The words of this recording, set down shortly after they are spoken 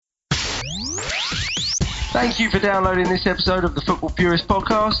Thank you for downloading this episode of the Football Purist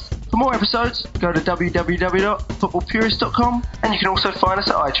podcast. For more episodes, go to www.footballpurist.com and you can also find us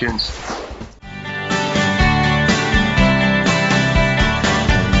at iTunes.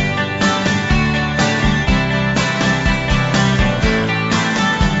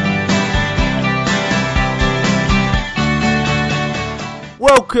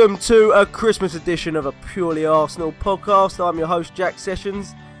 Welcome to a Christmas edition of a Purely Arsenal podcast. I'm your host, Jack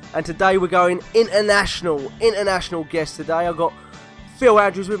Sessions, and today we're going international guest today. I've got Phil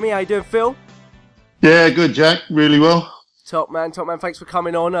Andrews with me. How you doing, Phil? Yeah, good, Jack. Really well. Top man. Thanks for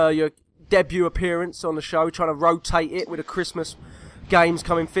coming on. Your debut appearance on the show, trying to rotate it with the Christmas games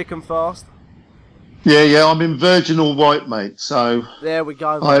coming thick and fast. Yeah, I'm in virginal white, mate, so there we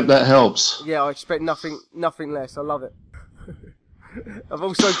go, mate. I hope that helps. Yeah, I expect nothing less. I love it. I've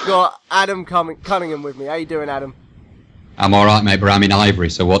also got Adam Cunningham with me. How you doing, Adam? I'm all right, mate, but I'm in Ivory,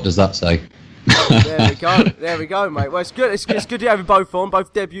 so what does that say? There we go, mate. Well, it's good. It's good to have you both on,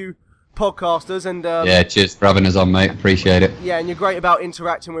 both debut podcasters, and yeah, cheers for having us on, mate. Appreciate it. Yeah, and you're great about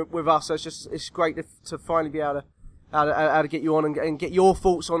interacting with us. So it's great to finally be able to get you on and get your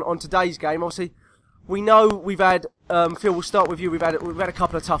thoughts on today's game. Obviously, we know we've had Phil. We'll start with you. We've had a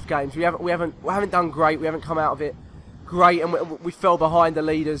couple of tough games. We haven't done great. We haven't come out of it great, and we fell behind the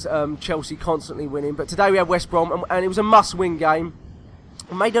leaders, Chelsea constantly winning. But today we had West Brom, and it was a must-win game.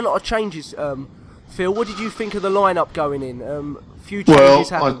 We made a lot of changes. Phil, what did you think of the lineup going in? Few changes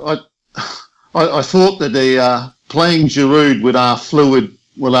happened. I thought that the playing Giroud with our fluid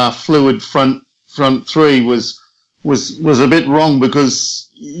front three was a bit wrong, because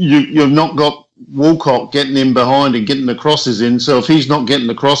you've not got Walcott getting in behind and getting the crosses in. So if he's not getting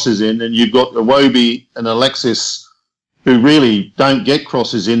the crosses in, and you've got Iwobi and Alexis, who really don't get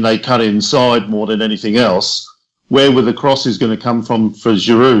crosses in, they cut inside more than anything else, where were the crosses going to come from for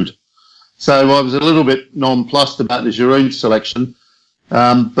Giroud? So I was a little bit nonplussed about the Giroud selection,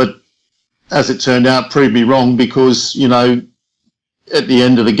 but as it turned out, proved me wrong, because, at the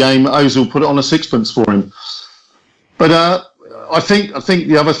end of the game, Ozil put it on a sixpence for him. But I think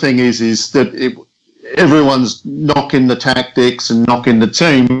the other thing is that everyone's knocking the tactics and knocking the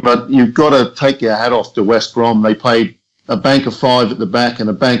team, but you've got to take your hat off to West Brom. They played a bank of five at the back and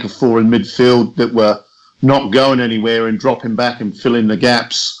a bank of four in midfield that were not going anywhere and dropping back and filling the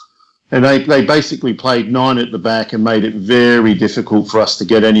gaps. And they basically played nine at the back and made it very difficult for us to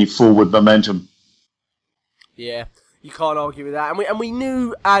get any forward momentum. Yeah, you can't argue with that. And we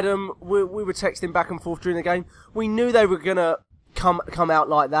knew, Adam, we were texting back and forth during the game, we knew they were going to come out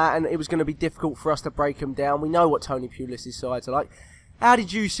like that, and it was going to be difficult for us to break them down. We know what Tony Pulis' sides are like. How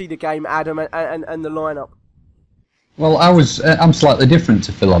did you see the game, Adam, and the lineup? Well, I'm slightly different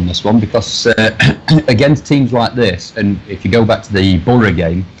to Phil on this one, because against teams like this, and if you go back to the Borough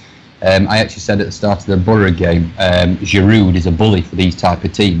game, I actually said at the start of the Borough game, Giroud is a bully for these type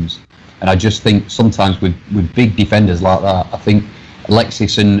of teams. And I just think sometimes with big defenders like that, I think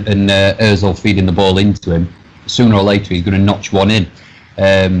Alexis and Ozil feeding the ball into him, sooner or later he's going to notch one in.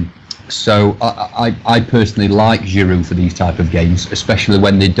 So I personally like Giroud for these type of games, especially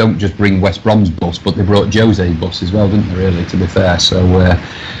when they don't just bring West Brom's bus, but they brought Jose's bus as well, didn't they, really, to be fair. So,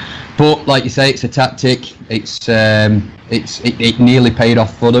 but like you say, it's a tactic. It nearly paid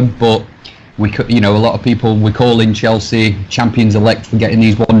off for them, but a lot of people, we call in Chelsea champions-elect for getting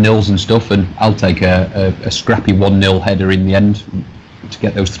these 1-0s and stuff, and I'll take a scrappy 1-0 header in the end to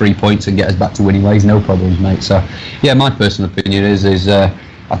get those 3 points and get us back to winning ways, no problems, mate. So, yeah, my personal opinion is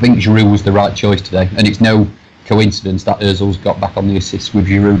I think Giroud was the right choice today, and it's no coincidence that Ozil's got back on the assists with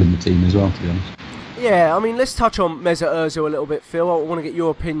Giroud in the team as well, to be honest. Yeah, I mean, let's touch on Mesut Ozil a little bit, Phil. I want to get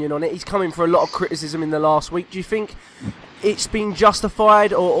your opinion on it. He's coming for a lot of criticism in the last week. Do you think it's been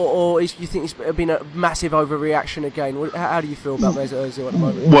justified, or do you think it's been a massive overreaction again? How do you feel about Mesut Ozil at the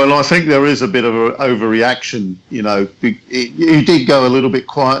moment? Well, I think there is a bit of an overreaction. He did go a little bit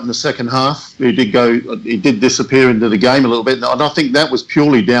quiet in the second half. He did disappear into the game a little bit, and I think that was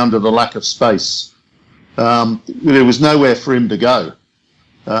purely down to the lack of space. There was nowhere for him to go.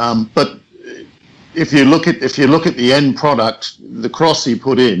 But if you look at the end product, the cross he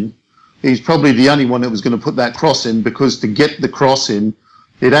put in, he's probably the only one that was going to put that cross in, because to get the cross in,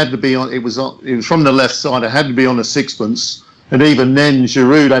 it had to be on. It was from the left side. It had to be on a sixpence, and even then,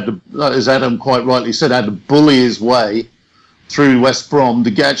 Giroud had to, as Adam quite rightly said, had to bully his way through West Brom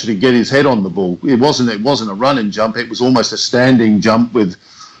to actually get his head on the ball. It wasn't a running jump. It was almost a standing jump with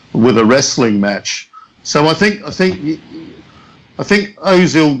a wrestling match. So I think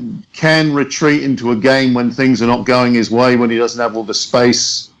Ozil can retreat into a game when things are not going his way, when he doesn't have all the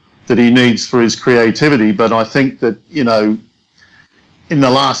space that he needs for his creativity. But I think that, in the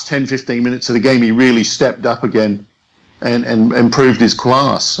last 10, 15 minutes of the game, he really stepped up again and proved his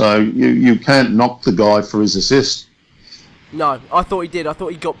class. So you can't knock the guy for his assist. No, I thought he did. I thought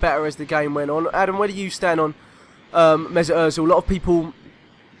he got better as the game went on. Adam, where do you stand on Mesut Ozil? A lot of people,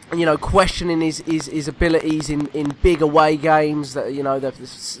 questioning his abilities in big away games. That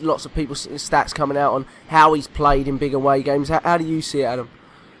there's lots of people's stats coming out on how he's played in big away games. How do you see it, Adam?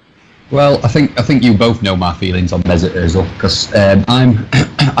 Well, I think you both know my feelings on Mesut Ozil, because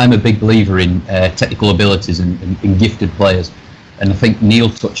I'm a big believer in technical abilities and gifted players. And I think Neil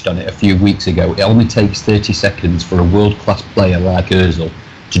touched on it a few weeks ago. It only takes 30 seconds for a world-class player like Ozil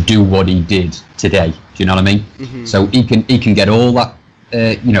to do what he did today. Do you know what I mean? Mm-hmm. So he can get all that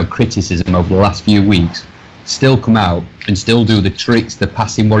criticism over the last few weeks, still come out and still do the tricks, the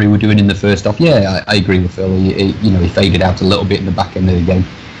passing what he was doing in the first half. Yeah, I agree with Phil. He faded out a little bit in the back end of the game,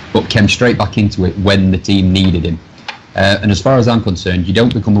 but came straight back into it when the team needed him. And as far as I'm concerned, you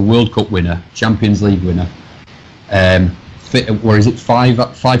don't become a World Cup winner, Champions League winner, or is it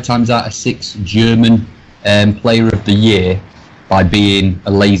five times out of 6 German player of the year by being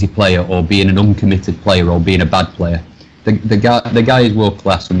a lazy player or being an uncommitted player or being a bad player. The guy is world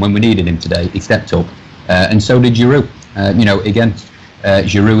class, and when we needed him today, he stepped up, and so did Giroud.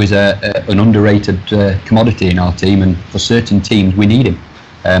 Giroud is an underrated commodity in our team, and for certain teams we need him.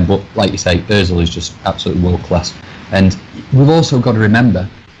 But like you say, Ozil is just absolutely world class. And we've also got to remember,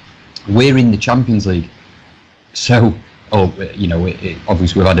 we're in the Champions League, so. Obviously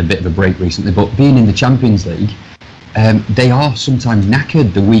we've had a bit of a break recently, but being in the Champions League, they are sometimes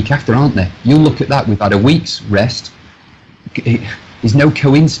knackered the week after, aren't they? You look at that, we've had a week's rest. It's no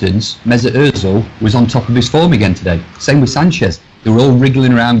coincidence Mesut Ozil was on top of his form again today. Same with Sanchez. They were all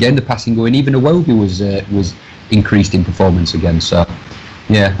wriggling around, getting the passing going. Even Iwobi was increased in performance again. So,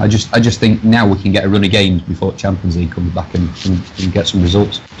 yeah, I just think now we can get a run of games before Champions League comes back and get some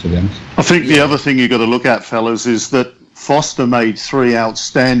results, to be honest. I think the other thing you've got to look at, fellas, is that Foster made 3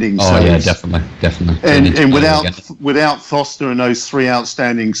 outstanding saves. Oh yeah, definitely. And without Foster and those 3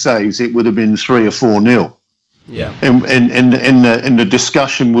 outstanding saves, it would have been 3 or 4-0. Yeah. And the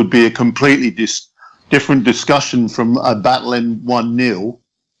discussion would be a completely different discussion from a battling 1-0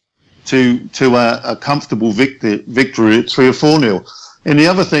 to a comfortable victory at 3 or 4-0. And the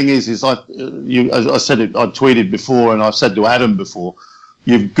other thing is as I said it, I tweeted before, and I've said to Adam before,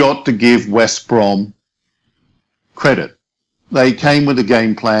 you've got to give West Brom credit. They came with a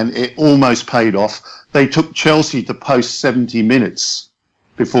game plan. It almost paid off. They took Chelsea to post 70 minutes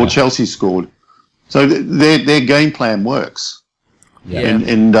before Chelsea scored. So their game plan works. Yeah.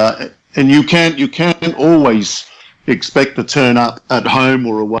 And you can't always expect to turn up at home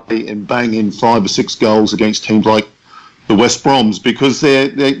or away and bang in 5 or 6 goals against teams like the West Broms, because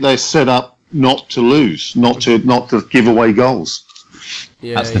they're set up not to lose, not to give away goals.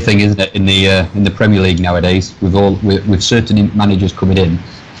 Yeah, that's the thing, isn't it? In the Premier League nowadays, with certain managers coming in,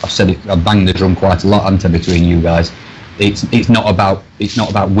 I've banged the drum quite a lot, haven't I, between you guys. It's not about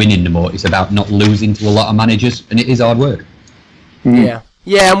winning anymore. It's about not losing to a lot of managers, and it is hard work. Mm.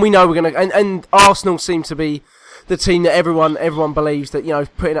 Yeah, and we know we're gonna. And Arsenal seem to be the team that everyone believes that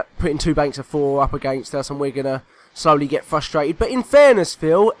putting 2 banks of 4 up against us, and we're gonna slowly get frustrated. But in fairness,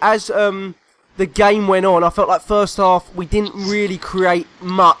 Phil, as the game went on, I felt like first half we didn't really create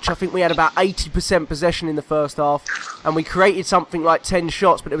much. I think we had about 80% possession in the first half, and we created something like 10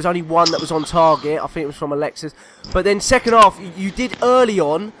 shots, but there was only 1 that was on target. I think it was from Alexis. But then second half, you did early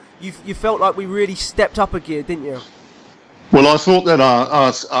on. You felt like we really stepped up a gear, didn't you? Well, I thought that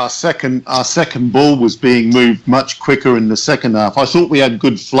our second ball was being moved much quicker in the second half. I thought we had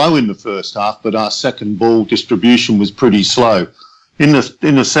good flow in the first half, but our second ball distribution was pretty slow. In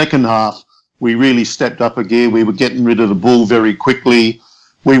the second half, we really stepped up a gear. We were getting rid of the ball very quickly.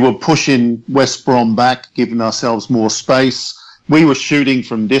 We were pushing West Brom back, giving ourselves more space. We were shooting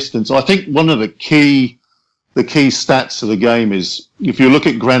from distance. I think one of the key stats of the game is, if you look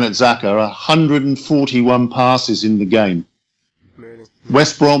at Granit Xhaka, 141 passes in the game. Really?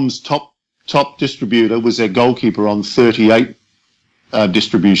 West Brom's top distributor was their goalkeeper on 38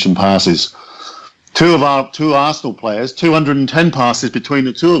 distribution passes. Two Arsenal players, 210 passes between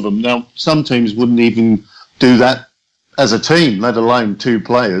the 2 of them. Now, some teams wouldn't even do that as a team, let alone 2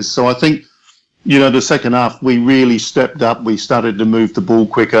 players. So I think, the second half, we really stepped up. We started to move the ball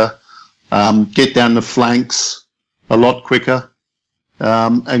quicker, get down the flanks a lot quicker,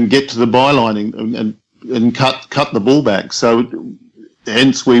 and get to the byline and cut the ball back. So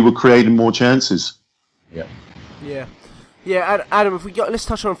hence we were creating more chances. Yeah. Yeah. Yeah, Adam, let's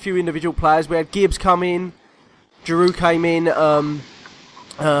touch on a few individual players. We had Gibbs come in, Giroud came in,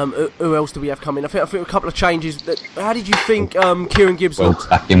 Who else do we have coming? I think a couple of changes. How did you think Kieran Gibbs looked?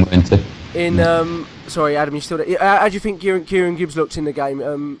 Back in winter. Sorry, Adam, you still there? How do you think Kieran Gibbs looked in the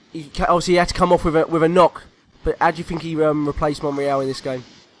game? Obviously, he had to come off with a knock, but how do you think he replaced Monreal in this game?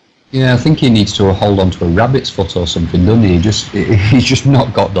 Yeah, I think he needs to hold on to a rabbit's foot or something, doesn't he? He's just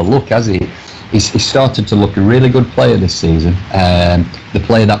not got the look, has he? He's started to look a really good player this season. The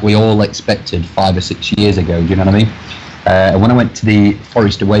player that we all expected 5 or 6 years ago, do you know what I mean? When I went to the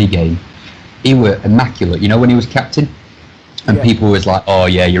Forest away game, he were immaculate. You know, when he was captain? And people was like, oh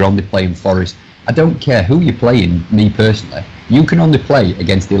yeah, you're only playing Forest. I don't care who you're playing, me personally. You can only play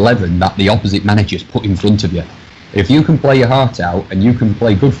against the 11 that the opposite manager's put in front of you. If you can play your heart out and you can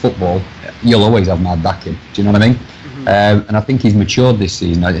play good football, you'll always have my backing. Do you know what I mean? Mm-hmm. And I think he's matured this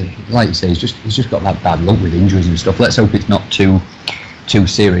season. Like you say, he's just got that bad luck with injuries and stuff. Let's hope it's not too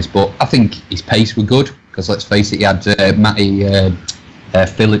serious. But I think his pace were good, because let's face it, he had Matty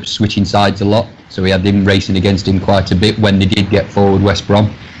Phillips switching sides a lot, so he had him racing against him quite a bit when they did get forward West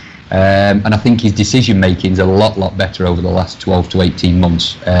Brom. And I think his decision making's a lot better over the last 12 to 18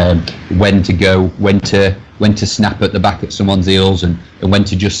 months. When to go, when to snap at the back at someone's heels, and when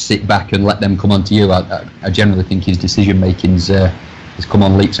to just sit back and let them come onto you. I generally think his decision making's has come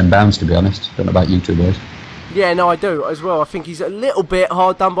on leaps and bounds, to be honest. Don't know about you two boys. Yeah, no, I do as well. I think he's a little bit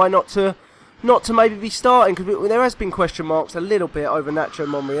hard done by not to maybe be starting, because there has been question marks a little bit over Nacho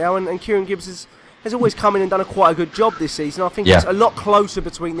Monreal, and Kieran Gibbs has always come in and done quite a good job this season. I think it's a lot closer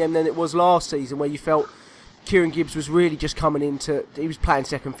between them than it was last season, where you felt Kieran Gibbs was really just coming into. He was playing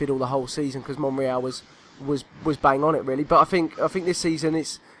second fiddle the whole season because Monreal was bang on it, really. But I think this season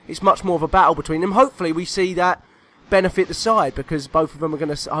it's much more of a battle between them. Hopefully we see that benefit the side, because both of them are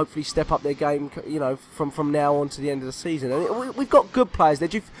going to hopefully step up their game, you know, from now on to the end of the season. And we've got good players there.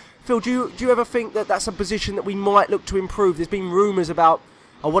 Phil, do you ever think that that's a position that we might look to improve? There's been rumours about.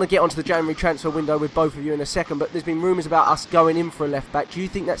 I want to get onto the January transfer window with both of you in a second, but there's been rumours about us going in for a left back. Do you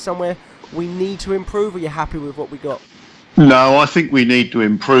think that's somewhere we need to improve, or are you happy with what we got? No, I think we need to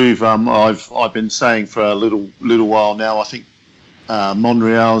improve. I've been saying for a little while now, I think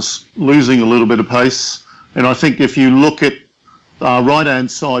Monreal's losing a little bit of pace, and I think if you look at our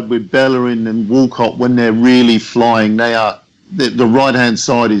right-hand side with Bellerin and Walcott, when they're really flying, the right-hand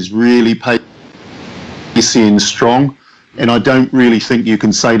side is really pacey and strong. And I don't really think you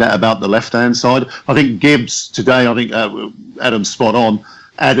can say that about the left-hand side. I think Gibbs today, Adam's spot on,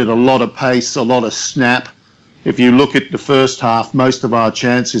 added a lot of pace, a lot of snap. If you look at the first half, most of our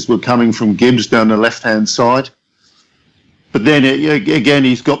chances were coming from Gibbs down the left-hand side. But then again,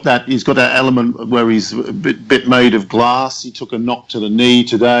 he's got that element where he's a bit made of glass. He took a knock to the knee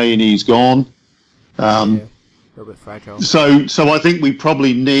today, and he's gone. A little bit fragile. So I think we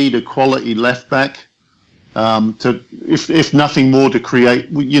probably need a quality left-back. To if nothing more, to create,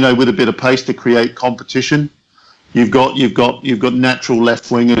 you know, with a bit of pace, to create competition. You've got natural left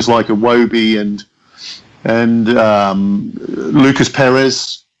wingers like Iwobi and Lucas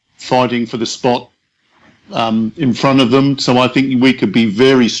Perez fighting for the spot in front of them. So I think we could be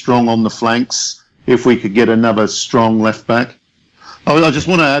very strong on the flanks if we could get another strong left back. I just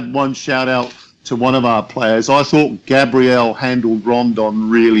want to add one shout out to one of our players. I thought Gabriel handled Rondon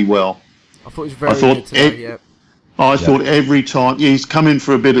really well. I thought he was very good today, I thought every time he's come in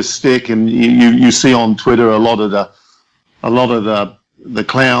for a bit of stick, and you see on Twitter a lot of the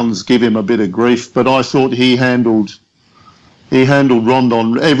clowns give him a bit of grief, but I thought he handled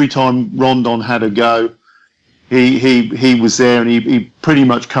Rondon every time Rondon had a go. He was there, and he pretty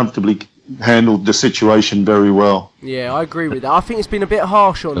much comfortably handled the situation very well. Yeah, I agree with that. I think it's been a bit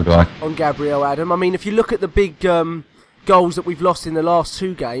harsh on Gabriel, Adam. I mean, if you look at the big goals that we've lost in the last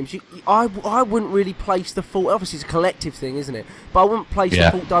two games, I wouldn't really place the fault. Obviously, it's a collective thing, isn't it? But I wouldn't place the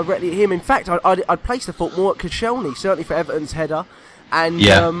fault directly at him. In fact, I'd place the fault more at Koscielny, certainly for Everton's header,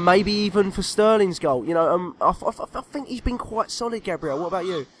 and maybe even for Sterling's goal. You know, I think he's been quite solid, Gabriel. What about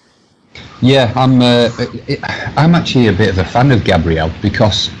you? Yeah, I'm actually a bit of a fan of Gabriel,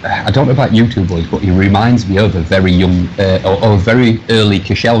 because I don't know about you two boys, but he reminds me of a very young or a very early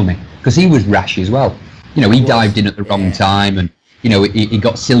Koscielny, because he was rash as well. You know, he dived in at the wrong time, and you know, he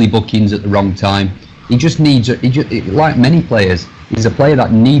got silly bookings at the wrong time. He just needs, like many players, he's a player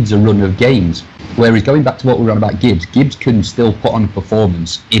that needs a run of games. Whereas going back to what we were on about Gibbs can still put on a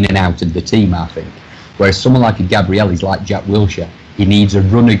performance in and out of the team, I think. Whereas someone like a Gabriel is like Jack Wilshere. He needs a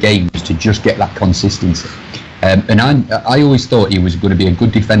run of games to just get that consistency. And I always thought he was going to be a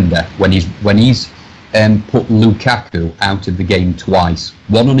good defender when he's put Lukaku out of the game twice.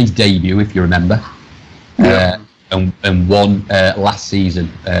 One on his debut, if you remember. And one last season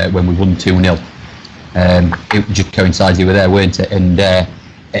when we won 2-0. It just coincides you were there, weren't it? And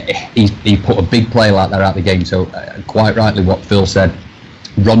he put a big player like that out of the game. So quite rightly, what Phil said,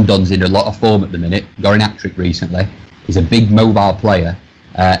 Rondon's in a lot of form at the minute. Got an hat-trick recently. He's a big mobile player,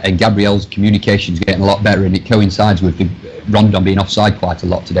 and Gabriel's communication's getting a lot better, and it coincides with Rondon being offside quite a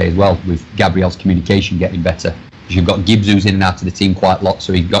lot today as well, with Gabriel's communication getting better. Because you've got Gibbs who's in and out of the team quite a lot,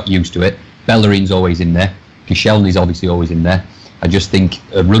 so he got used to it. Bellerin's always in there. Koscielny's obviously always in there. I just think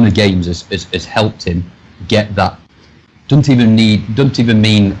a run of games has helped him get that. Don't even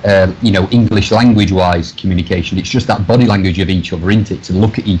mean English language-wise communication. It's just that body language of each other, isn't it? To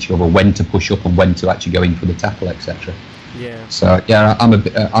look at each other, when to push up and when to actually go in for the tackle, etc. Yeah. So yeah,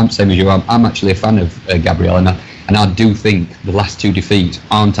 I'm same as you. I'm actually a fan of Gabriel, and I do think the last two defeats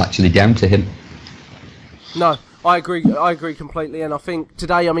aren't actually down to him. No, I agree completely, and I think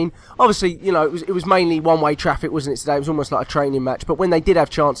today, I mean, obviously, it was mainly one-way traffic, wasn't it, today? It was almost like a training match, but when they did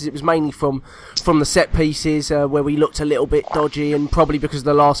have chances, it was mainly from the set pieces, where we looked a little bit dodgy, and probably because of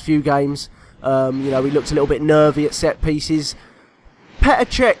the last few games, we looked a little bit nervy at set pieces.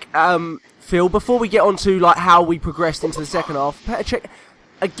 Petr Cech, Phil, before we get on to like how we progressed into the second half, Petr Cech,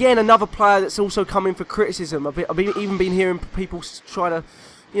 again, another player that's also coming for criticism. I've even been hearing people try to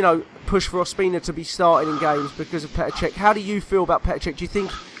push for Ospina to be starting in games because of Petr Cech. How do you feel about Petr Cech? Do you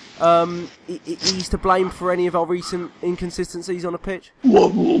think he's to blame for any of our recent inconsistencies on the pitch?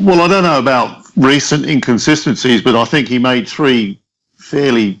 Well, I don't know about recent inconsistencies, but I think he made 3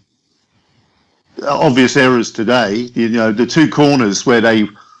 fairly obvious errors today. The 2 corners where they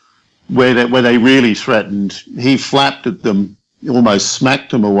really threatened, he flapped at them, almost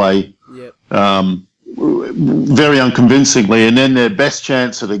smacked them away. Yep. Very unconvincingly, and then their best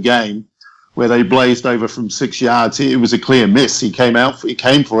chance of the game, where they blazed over from 6 yards, it was a clear miss. He came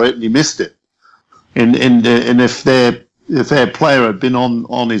for it, and he missed it. And if their player had been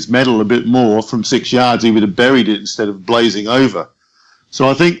on his mettle a bit more from 6 yards, he would have buried it instead of blazing over. So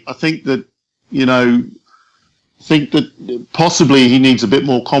I think that possibly he needs a bit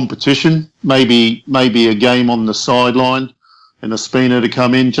more competition. Maybe a game on the sideline, and Ospina to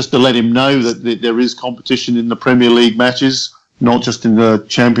come in just to let him know that there is competition in the Premier League matches, not just in the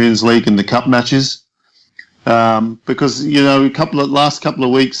Champions League and the Cup matches. Because last couple of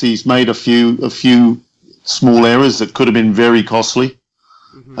weeks he's made a few small errors that could have been very costly.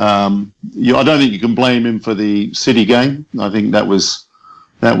 Mm-hmm. I don't think you can blame him for the City game. I think that was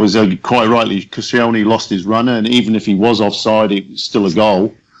quite rightly. Koscielny lost his runner, and even if he was offside, it was still a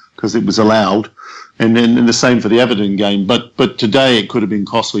goal because it was allowed. And then the same for the Everton game. But today it could have been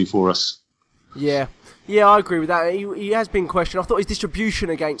costly for us. Yeah, I agree with that. He has been questioned. I thought his distribution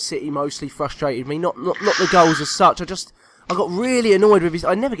against City mostly frustrated me, not the goals as such. I got really annoyed with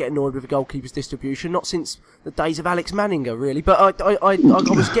I never get annoyed with a goalkeeper's distribution, not since the days of Alex Manninger, really. But I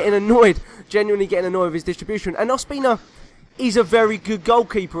was getting annoyed, genuinely getting annoyed with his distribution. And Ospina is a very good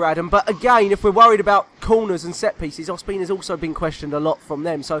goalkeeper, Adam. But again, if we're worried about corners and set pieces, Ospina's also been questioned a lot from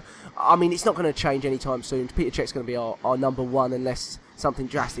them. So, I mean, it's not going to change anytime soon. Petr Cech's going to be our number one unless something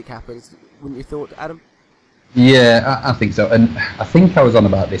drastic happens. Wouldn't you thought, Adam? Yeah, I think so. And I think I was on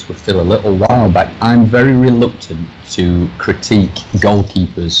about this with Phil a little while back. I'm very reluctant to critique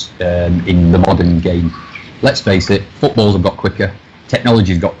goalkeepers in the modern game. Let's face it, footballs have got quicker.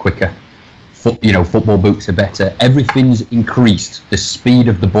 Technology's got quicker. Football boots are better. Everything's increased. The speed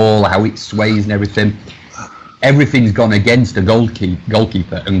of the ball, how it sways and everything. Everything's gone against a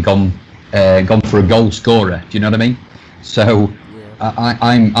goalkeeper and gone for a goal scorer. Do you know what I mean? So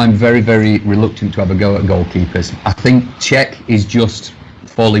I'm very, very reluctant to have a go at goalkeepers. I think Cech is just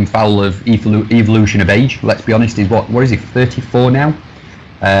falling foul of evolution of age. Let's be honest. He's what is he? 34 now.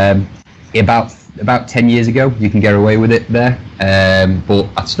 About 10 years ago, you can get away with it there. But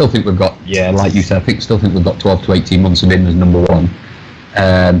I still think we've got, like you said, we've got 12 to 18 months of him as number one.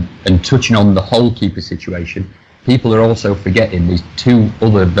 And touching on the whole keeper situation, people are also forgetting there's 2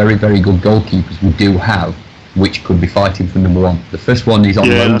 other very, very good goalkeepers we do have, which could be fighting for number one. The first one is on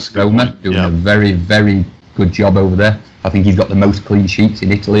loan, Roma, doing a very, very good job over there. I think he's got the most clean sheets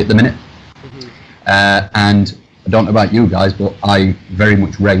in Italy at the minute. Mm-hmm. And I don't know about you guys, but I very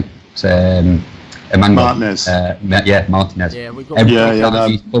much rate Martinez. Martinez. Yeah, we've got every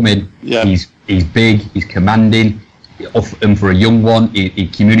time he's come in, he's big, he's commanding, and for a young one, he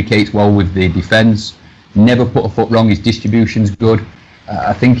communicates well with the defence, never put a foot wrong, his distribution's good.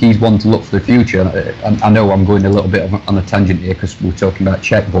 I think he's one to look for the future. I know I'm going a little bit on a tangent here because we're talking about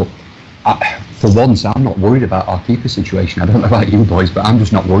Cech, but for once, I'm not worried about our keeper situation. I don't know about you boys, but I'm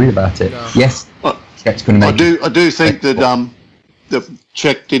just not worried about it. No. Yes, Cech's going to make I do think that the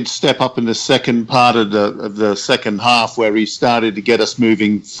Cech did step up in the second part of the second half, where he started to get us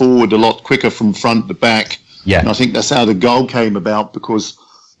moving forward a lot quicker from front to back. Yeah, and I think that's how the goal came about, because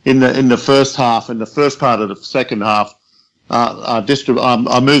in the first half, in the first part of the second half, our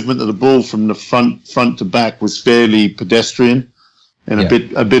movement of the ball from the front to back was fairly pedestrian and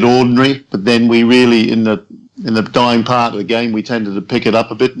a bit ordinary. But then we really, in the dying part of the game, we tended to pick it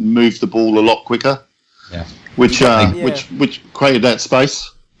up a bit and move the ball a lot quicker. Yeah. Which created that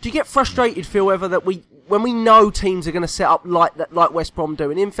space. Do you get frustrated, Phil, ever that when we know teams are going to set up like West Brom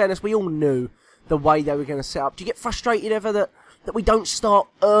do, and in fairness, we all knew the way they were going to set up. Do you get frustrated ever that we don't start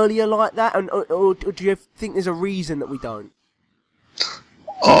earlier like that, or do you think there's a reason that we don't?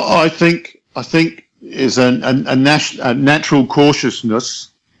 I think is a natural cautiousness,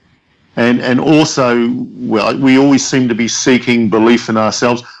 and also we always seem to be seeking belief in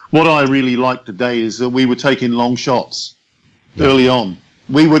ourselves. What I really liked today is that we were taking long shots early on.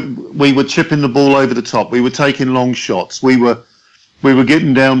 We were chipping the ball over the top. We were taking long shots. We were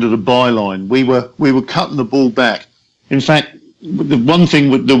getting down to the byline. We were cutting the ball back. In fact, the one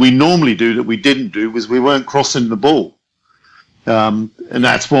thing that we normally do that we didn't do was we weren't crossing the ball, and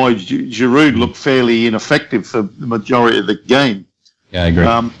that's why Giroud looked fairly ineffective for the majority of the game. Yeah, I agree.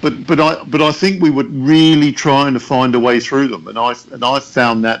 But I think we were really trying to find a way through them, and I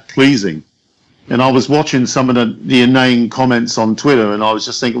found that pleasing. And I was watching some of the inane comments on Twitter, and I was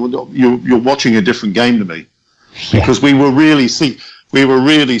just thinking, well, you're watching a different game to me, because we were really seeking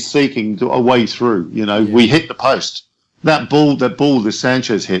a way through. We hit the post. That ball that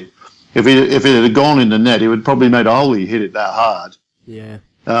Sanchez hit, if it had gone in the net, it would probably made a hole. He hit it that hard. Yeah.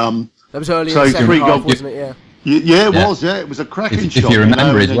 That was early in so the second half, wasn't it? Yeah. Yeah, it was. Yeah, it was a cracking shot. If you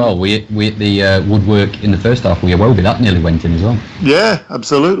remember as well, we the woodwork in the first half, we Iwobi, that nearly went in as well. Yeah,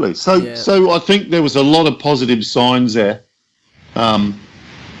 absolutely. So I think there was a lot of positive signs there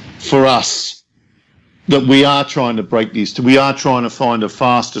for us that we are trying to break these. We are trying to find a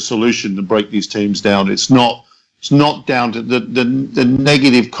faster solution to break these teams down. It's not down to the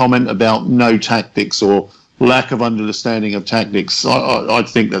negative comment about no tactics or lack of understanding of tactics. I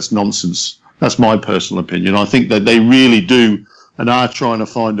think that's nonsense. That's my personal opinion. I think that they really do and are trying to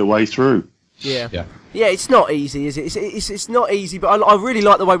find a way through. Yeah. It's not easy, is it? It's not easy, but I really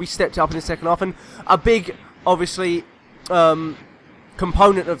like the way we stepped up in the second half. And a big, obviously,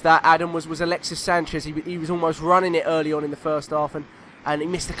 component of that, Adam, was Alexis Sanchez. He was almost running it early on in the first half, and he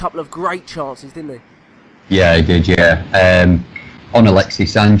missed a couple of great chances, didn't he? Yeah, he did. Yeah. On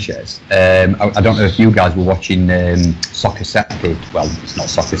Alexis Sanchez, I don't know if you guys were watching Soccer Saturday. Well, it's not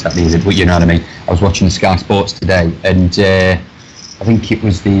Soccer Saturday, is it? But you know what I mean. I was watching Sky Sports today, and I think it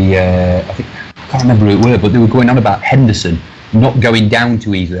was I can't remember who it were, but they were going on about Henderson not going down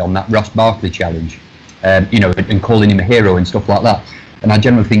too easily on that Ross Barkley challenge, and calling him a hero and stuff like that. And I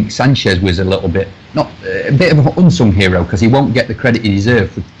generally think Sanchez was a bit of an unsung hero, because he won't get the credit he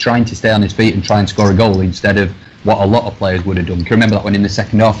deserves for trying to stay on his feet and try and score a goal instead of what a lot of players would have done. Can you remember that one in the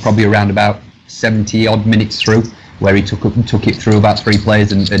second half, probably around about 70 odd minutes through, where he took it through about 3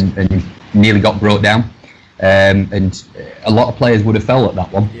 players and nearly got brought down, and a lot of players would have fell at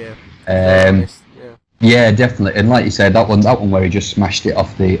that one. Yeah, definitely. And like you said, that one where he just smashed it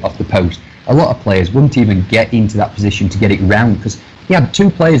off the post, a lot of players wouldn't even get into that position to get it round, because he had 2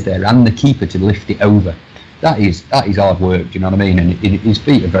 players there and the keeper to lift it over. That is hard work, do you know what I mean? And his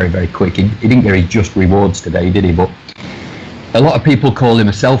feet are very, very quick. He didn't get his just rewards today, did he? But a lot of people call him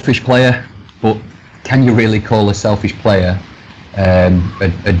a selfish player, but can you really call a selfish player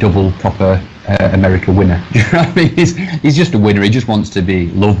a double proper America winner? Do you know what I mean? He's just a winner. He just wants to be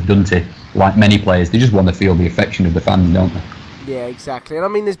loved, doesn't he? Like many players, they just want to feel the affection of the fans, don't they? Yeah, exactly. And I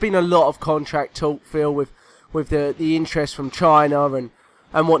mean, there's been a lot of contract talk, Phil, with the interest from China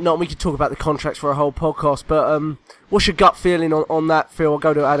and whatnot. We could talk about the contracts for a whole podcast, but what's your gut feeling on that, Phil? I'll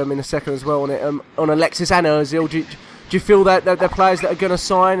go to Adam in a second as well on it. On Alexis and Ozil, do you feel that they're players that are going to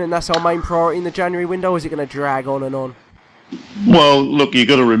sign, and that's our main priority in the January window, or is it going to drag on and on? Well, look, you've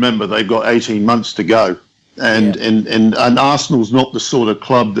got to remember they've got 18 months to go, and Arsenal's not the sort of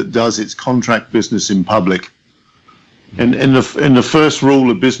club that does its contract business in public. And in the first rule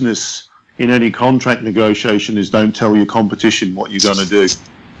of business in any contract negotiation is don't tell your competition what you're going to do.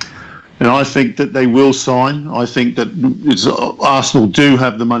 And I think that they will sign. I think that Arsenal do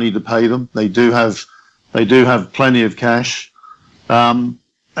have the money to pay them. They do have plenty of cash. And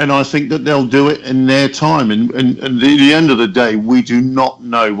I think that they'll do it in their time. And at the end of the day, we do not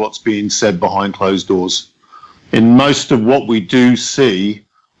know what's being said behind closed doors. And most of what we do see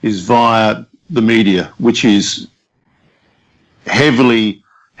is via the media, which is heavily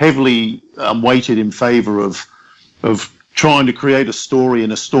weighted in favour of trying to create a story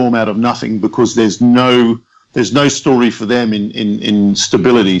and a storm out of nothing, because there's no story for them in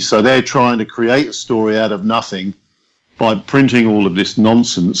stability. So they're trying to create a story out of nothing, by printing all of this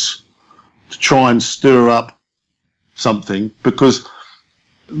nonsense to try and stir up something, because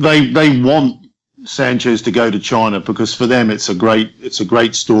they want Sanchez to go to China, because for them it's a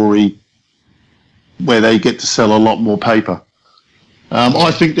great story where they get to sell a lot more paper.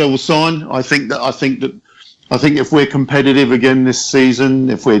 I think they will sign. I think if we're competitive again this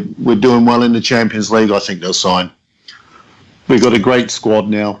season, if we're doing well in the Champions League, I think they'll sign. We've got a great squad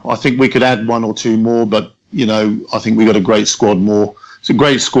now. I think we could add one or two more, but I think we got a great squad more. It's a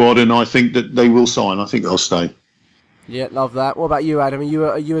great squad, and I think that they will sign. I think they'll stay. Yeah, love that. What about you, Adam?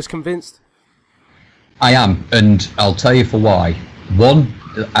 Are you as convinced? I am, and I'll tell you for why. One,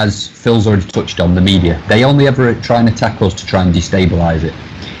 as Phil's already touched on, the media. They only ever try and attack us to try and destabilise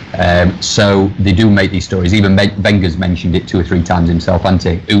it. So they do make these stories. Even Wenger's mentioned it 2 or 3 times himself, hasn't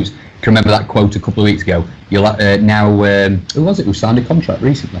he? Can remember that quote a couple of weeks ago? Who was it who signed a contract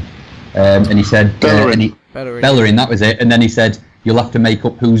recently? And he said... Bellerin, that was it. And then he said, you'll have to make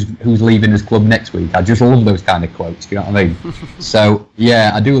up who's leaving his club next week. I just love those kind of quotes, do you know what I mean? So,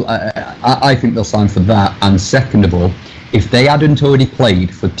 yeah, I do. I think they'll sign for that. And second of all, if they hadn't already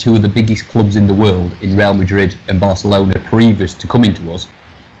played for 2 of the biggest clubs in the world, in Real Madrid and Barcelona, previous to coming to us,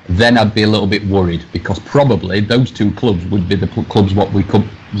 then I'd be a little bit worried, because probably those 2 clubs would be the clubs what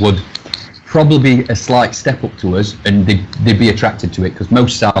would probably be a slight step up to us, and they'd be attracted to it, because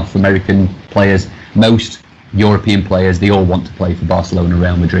most South American players, most European players, they all want to play for Barcelona,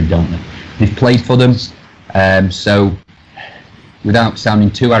 Real Madrid, don't they? They've played for them, so without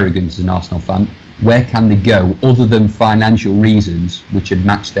sounding too arrogant as an Arsenal fan, where can they go other than financial reasons which had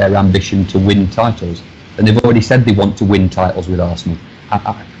matched their ambition to win titles? And they've already said they want to win titles with Arsenal.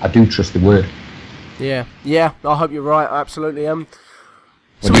 I do trust the word. Yeah, I hope you're right, absolutely. I'm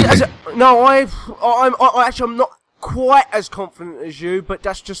not quite as confident as you, but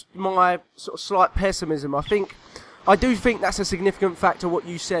that's just my sort of slight pessimism. I do think that's a significant factor, what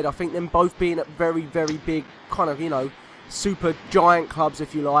you said. I think them both being at very, very big kind of, super giant clubs,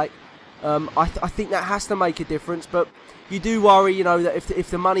 if you like. I think that has to make a difference, but you do worry, that if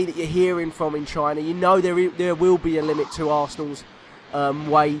the money that you're hearing from in China, there will be a limit to Arsenal's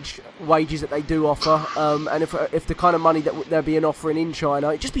wages that they do offer, and if the kind of money that they're being offering in China,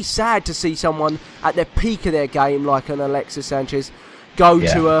 it'd just be sad to see someone at their peak of their game like an Alexis Sanchez go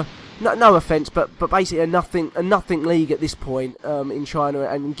to a no offence, but basically a nothing league at this point in China,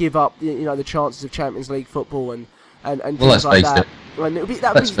 and give up the chances of Champions League football and things like that. And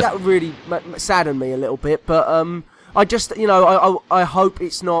that would really sadden me a little bit, but I just I hope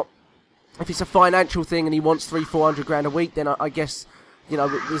it's not. If it's a financial thing and he wants 300-400 grand a week, then I guess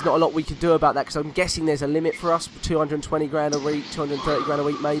there's not a lot we could do about that, because I'm guessing there's a limit for us, 220 grand a week, 230 grand a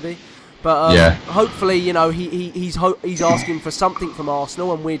week maybe. But hopefully he's asking for something from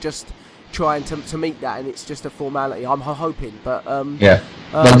Arsenal, and we're just trying to meet that, and it's just a formality. I'm hoping, but well,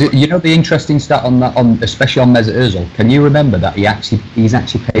 the interesting stat on that, especially on Mesut Ozil. Can you remember that he's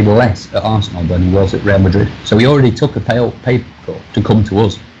actually paid less at Arsenal than he was at Real Madrid? So he already took a pay cut to come to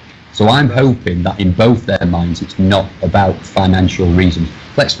us. So I'm hoping that in both their minds it's not about financial reasons.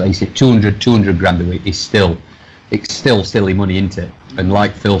 Let's face it, 200 grand a week is still silly money, isn't it? And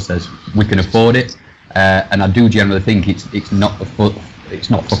like Phil says, we can afford it, and I do generally think it's not for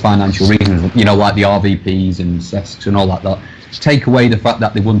financial reasons. Like the RVPs and CESCs and all that. Take away the fact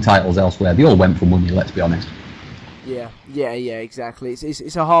that they won titles elsewhere. They all went for money. Let's be honest. Yeah, exactly.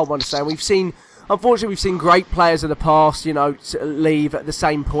 It's a hard one to say. Unfortunately, we've seen great players of the past, leave at the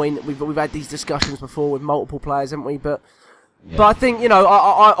same point. We've had these discussions before with multiple players, haven't we? But I think,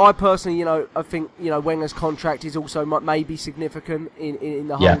 I personally, I think, Wenger's contract is also maybe significant in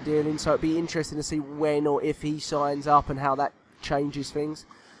the whole dealing. So it'd be interesting to see when or if he signs up and how that changes things.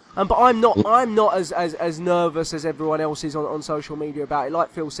 But I'm not as nervous as everyone else is on social media about it. Like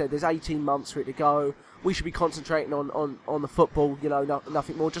Phil said, there's 18 months for it to go. We should be concentrating on the football,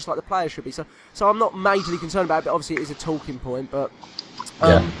 nothing more, just like the players should be. So I'm not majorly concerned about it, but obviously it is a talking point. But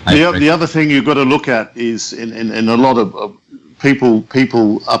the other thing you've got to look at is in a lot of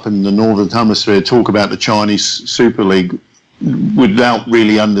people up in the Northern Hemisphere talk about the Chinese Super League without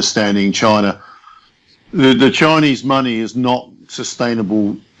really understanding China. The Chinese money is not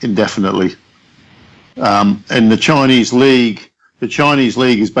sustainable indefinitely, and the Chinese league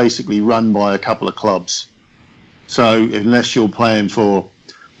is basically run by a couple of clubs. So unless you're playing for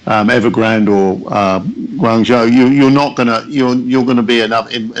Evergrande or Guangzhou, you're gonna be in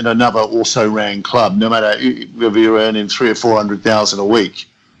another also ran club, no matter whether you're earning 300,000 or 400,000 a week.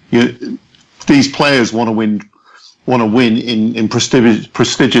 These players want to win in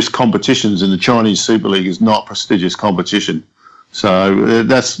prestigious competitions, and the Chinese Super League is not prestigious competition. So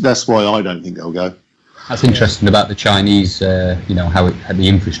that's why I don't think they'll go. That's interesting about the Chinese, how the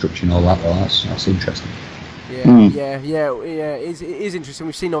infrastructure and all that. Well, that's interesting. Yeah. It is interesting.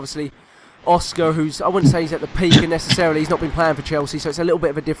 We've seen obviously Oscar, who's, I wouldn't say he's at the peak and necessarily he's not been playing for Chelsea, so it's a little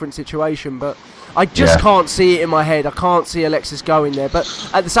bit of a different situation, but I just can't see it in my head. I can't see Alexis going there, but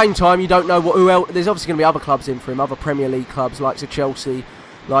at the same time you don't know who else. There's obviously going to be other clubs in for him, other Premier League clubs likes of Chelsea,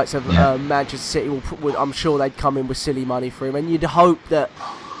 likes of Manchester City. I'm sure they'd come in with silly money for him, and you'd hope that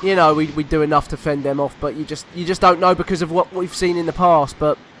we'd do enough to fend them off, but you just don't know because of what we've seen in the past.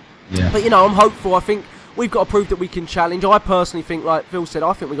 But I'm hopeful. I think we've got to prove that we can challenge. I personally think, like Phil said,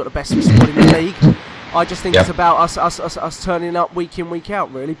 I think we've got the best squad in the league. I just think it's about us turning up week in, week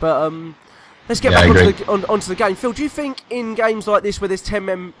out, really. But let's get back onto the game. Phil, do you think in games like this where there's 10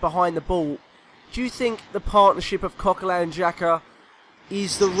 men behind the ball, do you think the partnership of Coquelin and Xhaka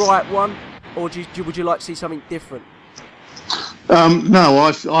is the right one, or would you like to see something different? No,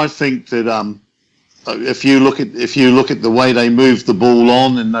 I think that if you look at the way they move the ball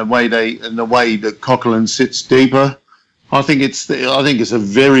on and the way that Coquelin sits deeper, I think it's a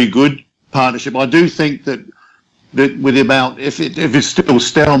very good partnership. I do think that with about if it's still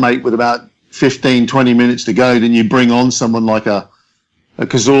stalemate with about 15-20 minutes to go, then you bring on someone like a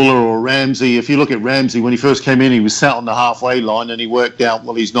Cazorla or a Ramsey. If you look at Ramsey, when he first came in, he was sat on the halfway line and he worked out,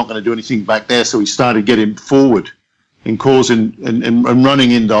 well, he's not going to do anything back there, so he started getting forward and causing and running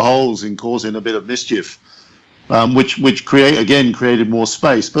into holes and causing a bit of mischief, which created more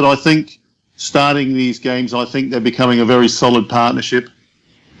space. But I think starting these games, I think they're becoming a very solid partnership.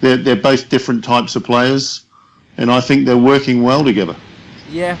 They're both different types of players, and I think they're working well together.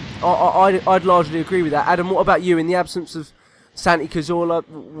 Yeah, I'd largely agree with that. Adam, what about you? In the absence of Santi Cazorla,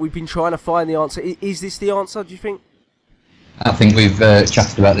 we've been trying to find the answer. Is this the answer, do you think? I think we've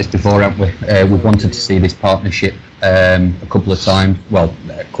chatted about this before, haven't we? We've wanted to see this partnership a couple of times. Well,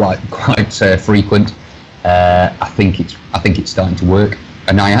 quite frequent. I think it's starting to work,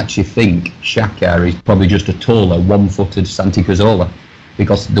 and I actually think Xhaka is probably just a taller, one-footed Santi Cazorla,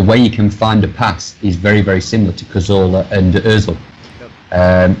 because the way you can find a pass is very, very similar to Cazorla and Özil.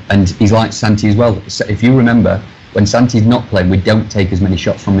 And he's like Santi as well. So if you remember, when Santi's not playing, we don't take as many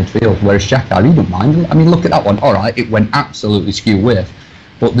shots from midfield, whereas Xhaka, he don't mind. I mean, look at that one. All right, it went absolutely skew with,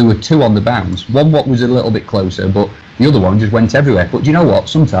 but there were two on the bounce. One what was a little bit closer, but the other one just went everywhere. But you know what?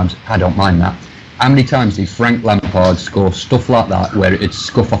 Sometimes I don't mind that. How many times did Frank Lampard score stuff like that, where it'd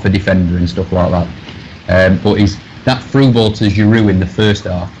scuff off a defender and stuff like that? But that through ball to Giroud in the first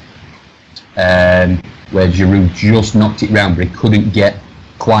half, where Giroud just knocked it round, but he couldn't get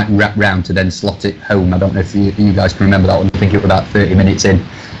quite wrapped round to then slot it home. I don't know if you guys can remember that one. I think it was about 30 minutes in.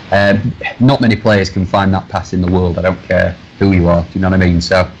 Not many players can find that pass in the world. I don't care who you are. Do you know what I mean?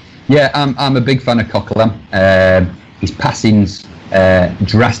 So, yeah, I'm a big fan of Coquelin. His passing's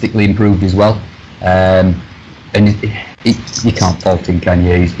drastically improved as well. And you can't fault him, can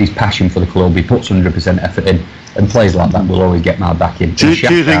you? His passion for the club. He puts 100% effort in, and players like that will always get my back in. Do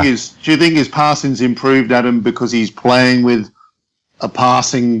you think his passing's improved, Adam, because he's playing with a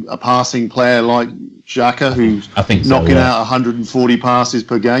passing player like Xhaka, who's knocking out 140 passes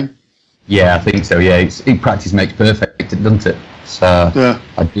per game? Yeah, I think so. Yeah, practice makes perfect, doesn't it? So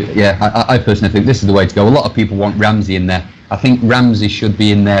I personally think this is the way to go. A lot of people want Ramsey in there. I think Ramsey should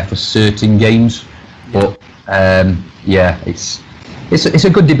be in there for certain games, but it's a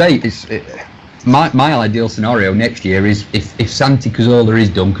good debate. My ideal scenario next year is if Santi Cazorla is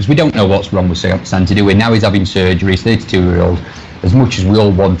done, because we don't know what's wrong with Santi, do we? Now he's having surgery, he's 32-year-old. As much as we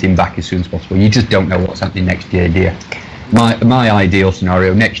all want him back as soon as possible, you just don't know what's happening next year, dear. My ideal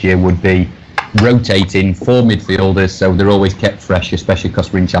scenario next year would be rotating 4 midfielders so they're always kept fresh, especially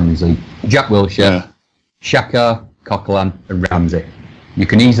because we're in Champions League. Jack Wilshere, Xhaka, Coquelin and Ramsey. You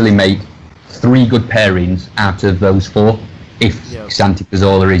can easily make 3 good pairings out of those 4 if Santi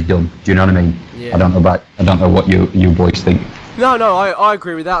Cazorla is done. Do you know what I mean? Yeah. I don't know what you boys think. No, I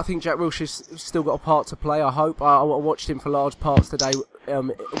agree with that. I think Jack Wilshere's still got a part to play, I hope. I watched him for large parts today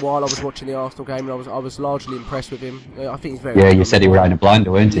while I was watching the Arsenal game, and I was largely impressed with him. I think he's very... Yeah, you said he was riding a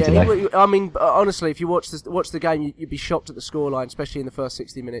blinder, weren't you, today? I mean, honestly, if you watch the game, you'd be shocked at the scoreline, especially in the first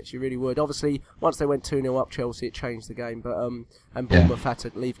 60 minutes. You really would. Obviously, once they went 2-0 up Chelsea, it changed the game, but and Bournemouth had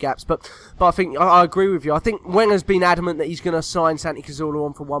to leave gaps. But I think I agree with you. I think Wenger's been adamant that he's going to sign Santi Cazorla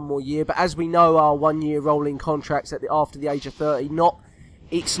on for 1 more year, but as we know, our 1-year rolling contracts after the age of 30,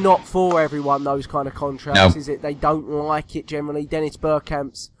 it's not for everyone, those kind of contracts, is it? They don't like it generally. Dennis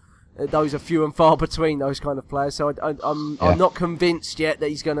Bergkamp's, those are few and far between, those kind of players. So I'm not convinced yet that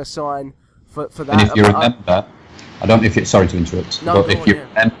he's going to sign for that. And if you remember, I don't know if it's, sorry to interrupt, but if you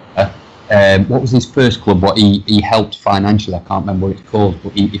remember, what was his first club? What he helped financially? I can't remember what it's called.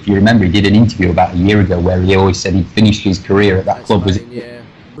 But if you remember, he did an interview about a year ago where he always said he finished his career at that club. Was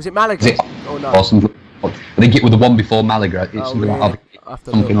it Malaga? Or no? I think it was the one before Malaga. It's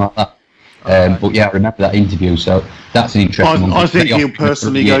something like that. But yeah, I remember that interview. So that's an interesting one. I think he'll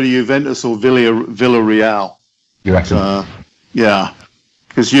personally go to Juventus or Villarreal. You reckon? Yeah,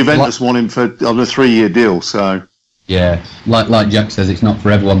 because Juventus want him on a 3-year deal. So yeah, like Jack says, it's not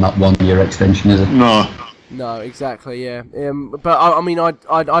for everyone that 1-year extension, is it? No, exactly. Yeah, but I mean,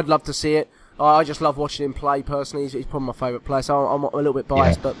 I'd love to see it. I just love watching him play personally. He's probably my favourite player, so I'm a little bit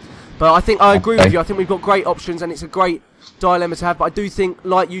biased. But I think I agree with you. I think we've got great options, and it's a great dilemma to have. But I do think,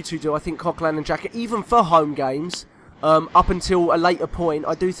 like you two do, I think Coquelin and Jack, even for home games, up until a later point,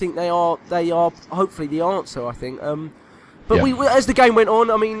 I do think they are hopefully the answer. I think. But we, as the game went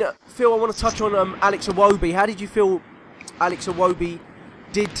on, I mean, Phil, I want to touch on Alex Iwobi. How did you feel Alex Iwobi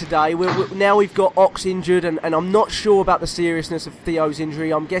did today? Now we've got Ox injured, and I'm not sure about the seriousness of Theo's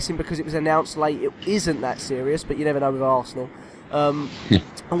injury. I'm guessing because it was announced late, it isn't that serious, but you never know with Arsenal. And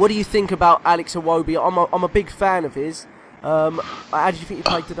what do you think about Alex Iwobi? I'm a big fan of his. How did you think he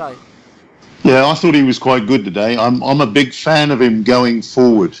played today? Yeah, I thought he was quite good today. I'm a big fan of him going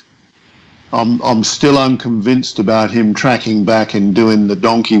forward. I'm still unconvinced about him tracking back and doing the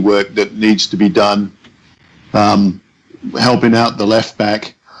donkey work that needs to be done, helping out the left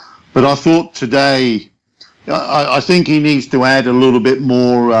back. But I thought today, I think he needs to add a little bit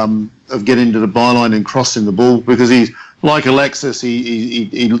more of getting to the byline and crossing the ball, because he's like Alexis.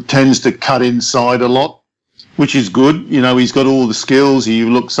 He tends to cut inside a lot, which is good. You know, he's got all the skills. You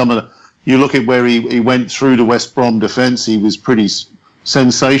look at where he went through the West Brom defence. He was pretty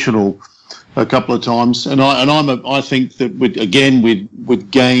sensational a couple of times, and I think that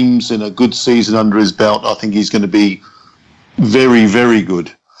with games and a good season under his belt, I think he's going to be very, very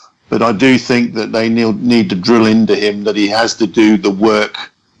good. But I do think that they need to drill into him that he has to do the work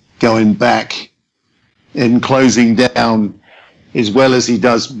going back and closing down as well as he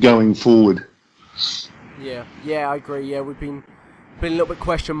does going forward. Yeah, I agree. Yeah, we've been a little bit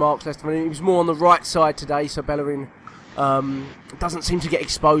question marks last time. He was more on the right side today, so Bellerin doesn't seem to get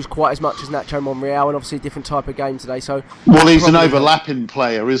exposed quite as much as Nacho Monreal, and obviously a different type of game today. So he's an overlapping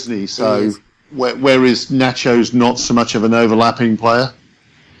player, isn't he? So whereas Nacho's not so much of an overlapping player.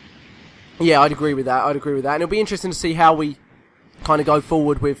 Yeah, I'd agree with that. And it'll be interesting to see how we kind of go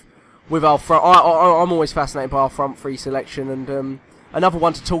forward with our front. I'm always fascinated by our front three selection, and another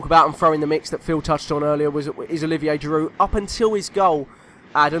one to talk about and throw in the mix that Phil touched on earlier is Olivier Giroud. Up until his goal,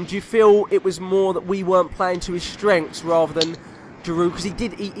 Adam, do you feel it was more that we weren't playing to his strengths rather than Giroud? Because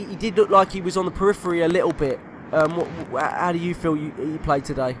he did look like he was on the periphery a little bit. How do you feel he played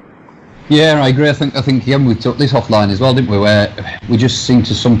today? Yeah, I agree. I think we took this offline as well, didn't we? Where we just seem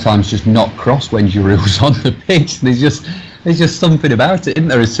to sometimes just not cross when Giroud's on the pitch. There's just something about it, isn't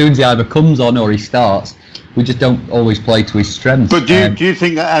there? As soon as he either comes on or he starts, we just don't always play to his strengths. But do you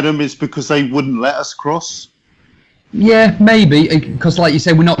think that, Adam, is because they wouldn't let us cross? Yeah, maybe, because like you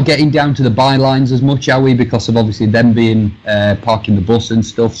say, we're not getting down to the bylines as much, are we? Because of obviously them being parking the bus and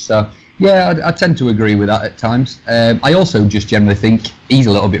stuff. So yeah, I tend to agree with that at times. I also just generally think he's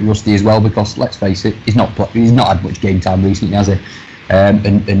a little bit rusty as well, because let's face it, he's not had much game time recently, has he?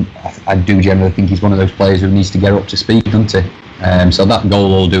 And I do generally think he's one of those players who needs to get up to speed, doesn't he? So that goal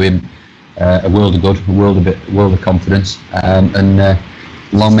will do him a world of good, a world of confidence, and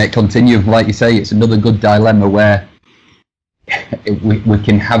long may it continue. Like you say, it's another good dilemma where we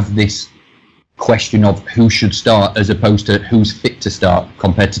can have this question of who should start as opposed to who's fit to start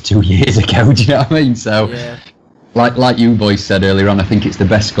compared to 2 years ago. Do you know what I mean? So, yeah. like you boys said earlier on, I think it's the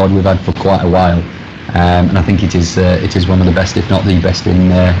best squad we've had for quite a while, and I think it is one of the best, if not the best, in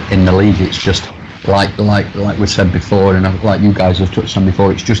the league. It's just like we said before, and like you guys have touched on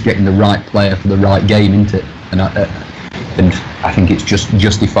before, it's just getting the right player for the right game, isn't it? And I think it's just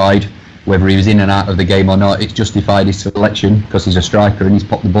justified. Whether he was in and out of the game or not, it's justified his selection because he's a striker and he's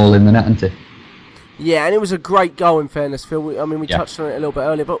popped the ball in the net, hasn't he? Yeah, and it was a great goal, in fairness, Phil. I mean, we touched on it a little bit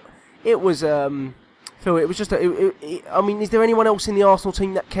earlier, but it was, Phil, it was just, I mean, is there anyone else in the Arsenal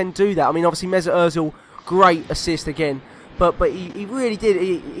team that can do that? I mean, obviously, Mesut Ozil, great assist again, but he really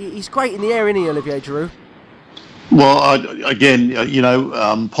did, he's great in the air, isn't he, Olivier Giroud? Well, again,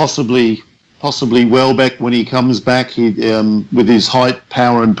 possibly Welbeck, when he comes back, with his height,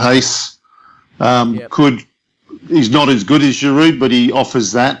 power and pace, he's not as good as Giroud, but he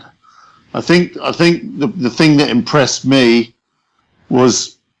offers that. I think the thing that impressed me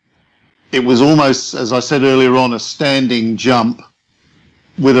was it was almost, as I said earlier on, a standing jump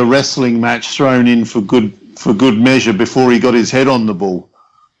with a wrestling match thrown in for good measure before he got his head on the ball.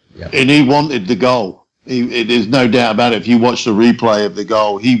 and he wanted the goal. There's no doubt about it. If you watch the replay of the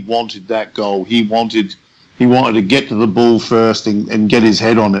goal, he wanted that goal. He wanted to get to the ball first and get his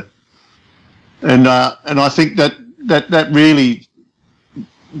head on it. And I think that really,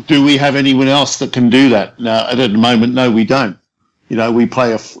 do we have anyone else that can do that? Now, at the moment, no, we don't. We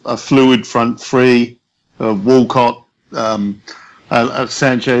play a fluid front three, Walcott,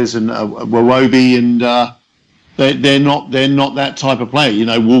 Sanchez, and Warobi, and they're not that type of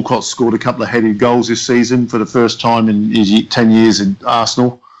player. Walcott scored a couple of headed goals this season for the first time in his 10 years in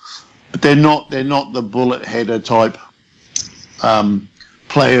Arsenal, but they're not the bullet header type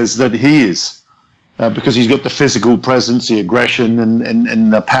players that he is. Because he's got the physical presence, the aggression,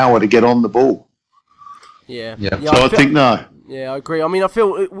 and the power to get on the ball. Yeah. So I think no. Yeah, I agree. I mean, I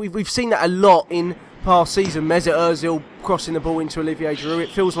feel we've seen that a lot in past season. Mesut Ozil crossing the ball into Olivier Giroud.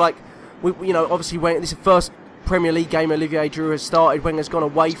 It feels like obviously when this is the first Premier League game Olivier Giroud has started, Wenger's gone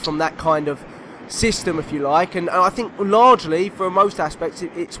away from that kind of system, if you like, and I think largely for most aspects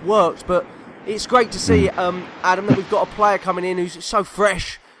it's worked. But it's great to see, Adam, that we've got a player coming in who's so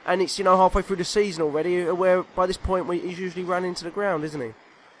fresh. And it's halfway through the season already, where by this point he's usually run into the ground, isn't he?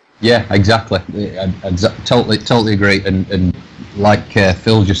 Yeah, exactly. I totally agree. And like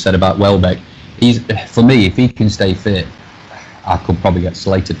Phil just said about Welbeck, for me, if he can stay fit, I could probably get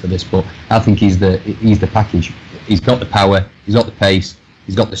slated for this, but I think he's the package. He's got the power, he's got the pace,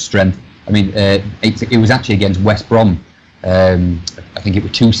 he's got the strength. I mean, it was actually against West Brom. I think it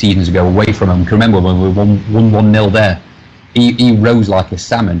was 2 seasons ago, away from him. I can remember when we won 1-0 there. He rose like a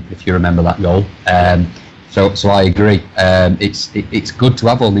salmon, if you remember that goal. So I agree. It's good to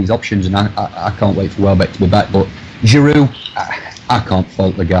have all these options, and I can't wait for Welbeck to be back. But Giroud, I can't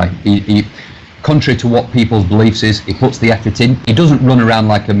fault the guy. He contrary to what people's beliefs is, he puts the effort in. He doesn't run around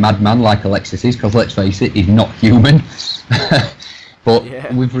like a madman like Alexis is, because let's face it, he's not human. But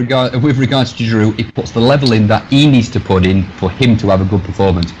with regards to Giroud, he puts the level in that he needs to put in for him to have a good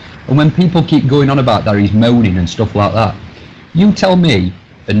performance. And when people keep going on about that, he's moaning and stuff like that. You tell me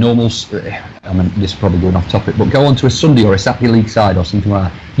a normal, this is probably going off topic, but go on to a Sunday or a Saturday League side or something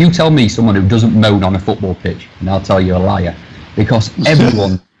like that. You tell me someone who doesn't moan on a football pitch, and I'll tell you a liar. Because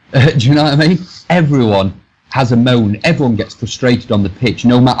everyone, do you know what I mean? Everyone has a moan. Everyone gets frustrated on the pitch,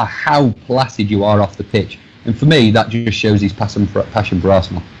 no matter how placid you are off the pitch. And for me, that just shows his passion for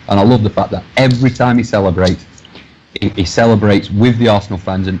Arsenal. And I love the fact that every time he celebrates with the Arsenal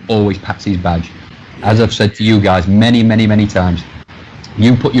fans and always pats his badge. As I've said to you guys many, many, many times,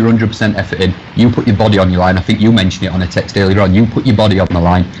 you put your 100% effort in, you put your body on your line. I think you mentioned it on a text earlier on. You put your body on the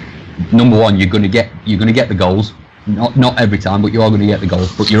line. Number one, you're going to get the goals. Not every time, but you are going to get the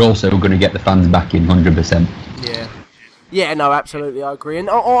goals. But you're also going to get the fans back in 100%. Yeah, no, absolutely, I agree. And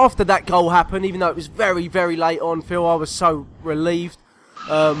after that goal happened, even though it was very, very late on, Phil, I was so relieved.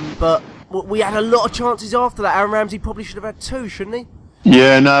 But we had a lot of chances after that. Aaron Ramsey probably should have had 2, shouldn't he?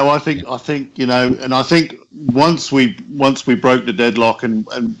 Yeah, no, I think and I think once we broke the deadlock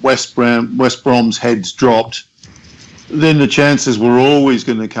and West Brom's heads dropped, then the chances were always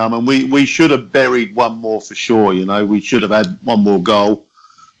going to come, and we should have buried one more for sure. We should have had one more goal.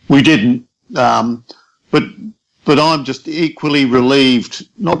 We didn't, but I'm just equally relieved.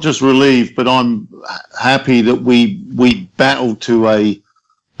 Not just relieved, but I'm happy that we battled to a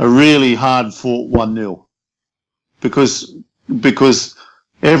really hard fought 1-0, because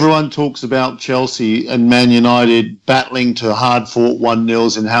everyone talks about Chelsea and Man United battling to hard-fought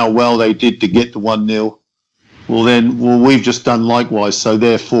 1-0s and how well they did to get to 1-0. Well, we've just done likewise. So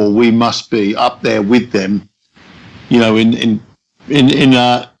therefore, we must be up there with them. As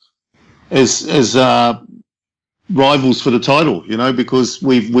rivals for the title. Because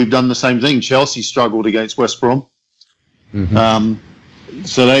we've done the same thing. Chelsea struggled against West Brom. Mm-hmm.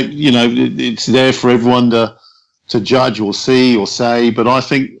 So it's there for everyone to judge or see or say, but I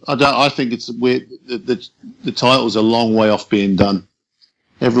think the title's a long way off being done.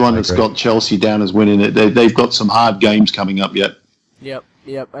 Everyone that's got Chelsea down as winning it, they've got some hard games coming up yet. Yep,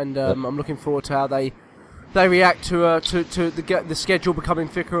 and I'm looking forward to how they react to the schedule becoming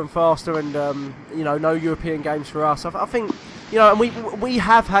thicker and faster, and no European games for us. I think and we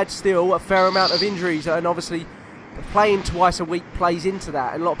have had still a fair amount of injuries, and obviously playing twice a week plays into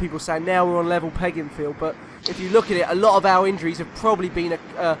that. And a lot of people say now we're on level pegging field, but if you look at it, a lot of our injuries have probably been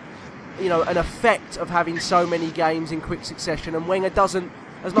an effect of having so many games in quick succession. And Wenger doesn't,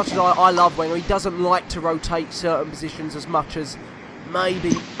 as much as I love Wenger, he doesn't like to rotate certain positions as much as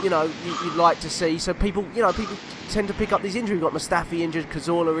maybe you'd like to see. So people tend to pick up these injuries. We've got Mustafi injured,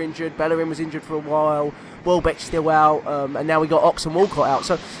 Cazorla injured, Bellerin was injured for a while, Welbeck's still out, and now we got Ox and Walcott out.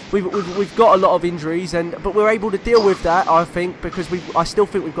 So we've got a lot of injuries, but we're able to deal with that, I think, because I still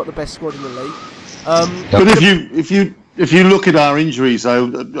think we've got the best squad in the league. But if you look at our injuries, though,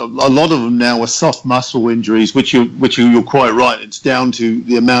 a lot of them now are soft muscle injuries, which you're quite right. It's down to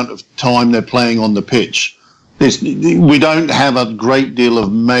the amount of time they're playing on the pitch. We don't have a great deal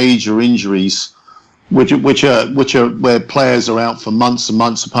of major injuries, which are where players are out for months and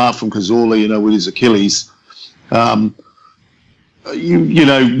months. Apart from Cazorla, with his Achilles.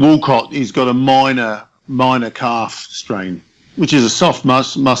 Walcott, he's got a minor calf strain, which is a soft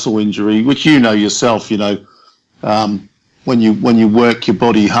muscle injury, which yourself. When you work your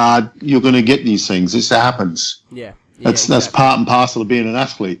body hard, you're going to get these things. This happens. Yeah, that's part and parcel of being an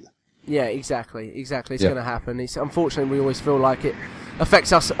athlete. Yeah, exactly. It's going to happen. Unfortunately, we always feel like it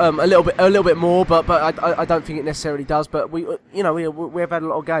affects us a little bit more, but I don't think it necessarily does. But we've had a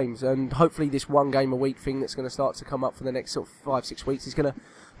lot of games, and hopefully this one game a week thing that's going to start to come up for the next sort of 5-6 weeks is going to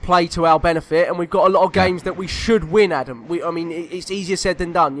play to our benefit. And we've got a lot of games that we should win, Adam. It's easier said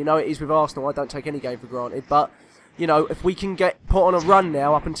than done. It is with Arsenal. I don't take any game for granted, but if we can get put on a run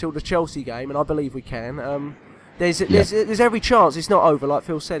now up until the Chelsea game, and I believe we can. There's every chance it's not over, like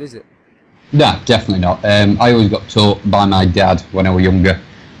Phil said, is it? No, definitely not. I always got taught by my dad when I was younger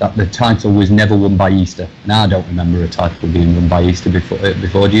that the title was never won by Easter. And I don't remember a title being won by Easter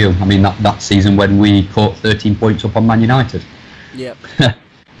before do you? I mean, that season when we caught 13 points up on Man United. Yep.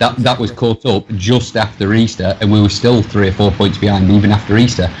 that was caught up just after Easter, and we were still 3 or 4 points behind even after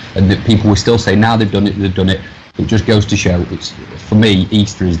Easter. And the people were still saying, now they've done it. It just goes to show, for me,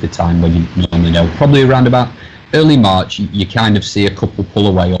 Easter is the time when you normally know. Probably around about early March, you kind of see a couple pull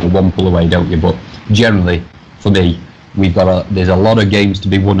away or one pull away, don't you? But generally, for me, there's a lot of games to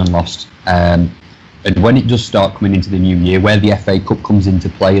be won and lost. And when it does start coming into the new year, where the FA Cup comes into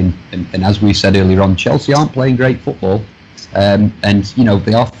play, and as we said earlier on, Chelsea aren't playing great football, and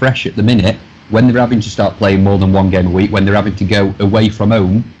they are fresh at the minute. When they're having to start playing more than one game a week, when they're having to go away from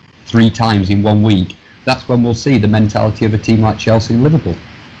home 3 times in 1 week, that's when we'll see the mentality of a team like Chelsea and Liverpool,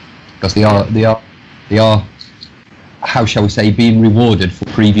 because they are, how shall we say, being rewarded for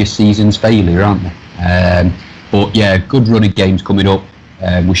previous season's failure, aren't they? But yeah, good run of games coming up.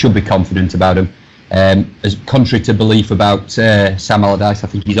 We should be confident about them. As contrary to belief about Sam Allardyce, I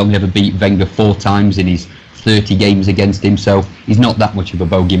think he's only ever beat Wenger 4 times in his 30 games against him, so he's not that much of a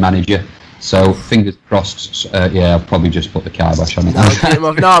bogey manager. So fingers crossed. I'll probably just put the kibosh on it.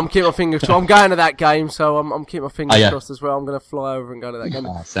 I'm keeping my fingers crossed. I'm going to that game, so I'm keeping my fingers crossed as well. I'm going to fly over and go to that game.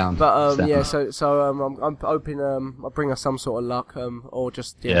 I'm hoping I'll bring us some sort of luck, or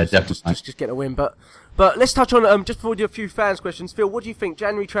just get a win. But let's touch on just before we do a few fans questions. Phil, what do you think?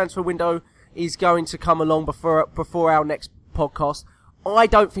 January transfer window is going to come along before our next podcast. I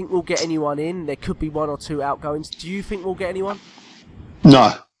don't think we'll get anyone in. There could be 1 or 2 outgoings. Do you think we'll get anyone?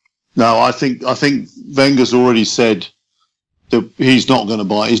 No, I think Wenger's already said that he's not going to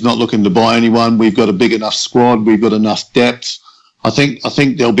buy. He's not looking to buy anyone. We've got a big enough squad. We've got enough depth. I think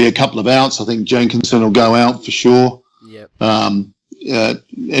there'll be a couple of outs. I think Jenkinson will go out for sure. Yep. And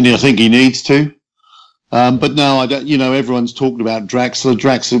I think he needs to. But no, I don't. Everyone's talking about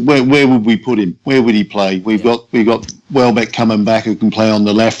Draxler. Where would we put him? Where would he play? We've got Welbeck coming back who can play on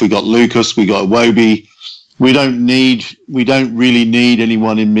the left. We got Lucas. We got Iwobi. We don't really need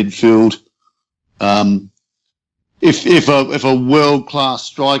anyone in midfield. If a world-class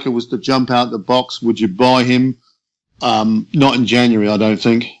striker was to jump out the box, would you buy him? Not in January, I don't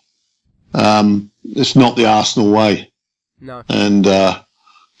think. It's not the Arsenal way. No. And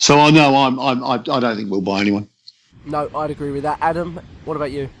so I know I don't think we'll buy anyone. No, I'd agree with that. Adam, what about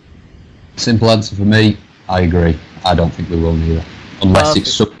you? Simple answer for me, I agree. I don't think we will neither. Unless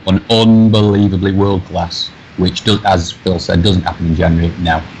it's someone unbelievably world class, which, as Phil said, doesn't happen in January.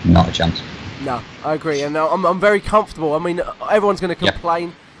 No, not a chance. No, I agree, and I'm very comfortable. I mean, everyone's going to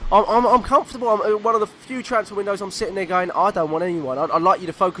complain. Yep. I'm comfortable. I'm one of the few transfer windows I'm sitting there going, I don't want anyone. I'd like you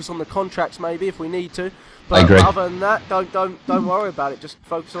to focus on the contracts maybe if we need to. But I agree. Other than that, don't worry about it. Just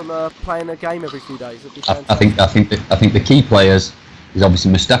focus on playing a game every few days. It'd be I think the key players is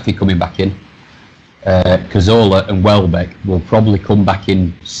obviously Mustafi coming back in. Cazorla and Welbeck will probably come back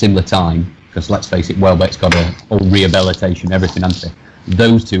in similar time, because let's face it, Welbeck's got a whole rehabilitation, everything, hasn't he?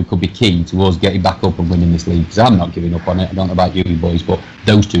 Those two could be key to us getting back up and winning this league, because I'm not giving up on it. I don't know about you boys, but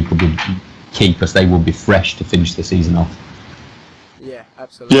those two could be key, because they will be fresh to finish the season off. Yeah,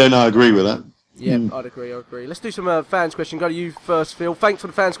 absolutely. Yeah, no, I agree with that. Yeah, I'd agree. Let's do some fans questions. Go to you first, Phil. Thanks for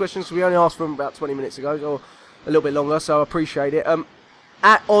the fans questions, because we only asked for them about 20 minutes ago, or a little bit longer, so I appreciate it.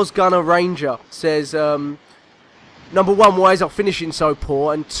 At Ozgunner Ranger says, number one, why is our finishing so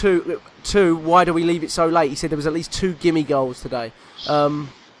poor? And two, why do we leave it so late? He said there was at least 2 gimme goals today.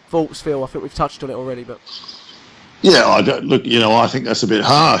 Thoughts, Phil? I think we've touched on it already, but yeah, I think that's a bit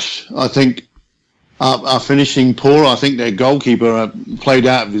harsh. I think our finishing poor. I think their goalkeeper played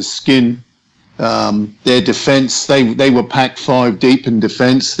out of his skin. Their defence, they were packed 5 deep in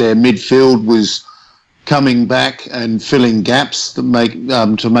defence. Their midfield was coming back and filling gaps to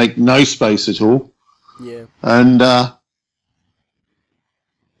make no space at all. Yeah. And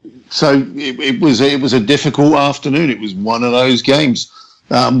so it was a difficult afternoon. It was one of those games.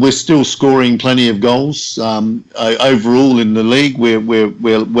 We're still scoring plenty of goals. Overall in the league,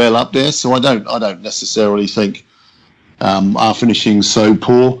 we're well up there. So I don't necessarily think our finishing's so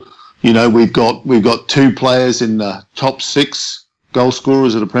poor. You know, we've got 2 players in the top 6 goal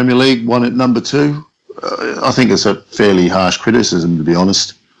scorers of the Premier League, one at number 2. I think it's a fairly harsh criticism, to be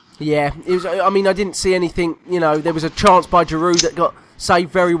honest. Yeah, it was. I mean, I didn't see anything. You know, there was a chance by Giroud that got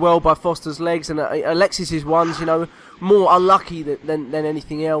saved very well by Foster's legs, and Alexis's ones, you know, more unlucky than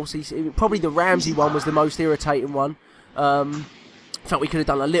anything else. Probably the Ramsey one was the most irritating one. Felt we could have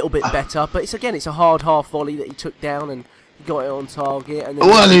done a little bit better, but it's a hard half volley that he took down and he got it on target. And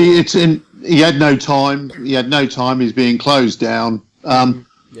then he had no time. He had no time. He's being closed down.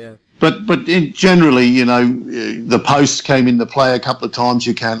 Yeah. But generally, you know, the post came into play a couple of times.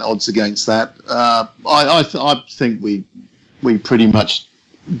 You can't odds against that. I think we pretty much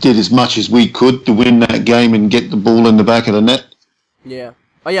did as much as we could to win that game and get the ball in the back of the net. Yeah.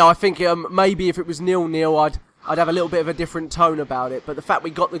 I think maybe if it was 0-0, I'd have a little bit of a different tone about it. But the fact we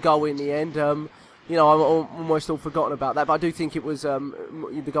got the goal in the end, you know, I'm almost all forgotten about that. But I do think it was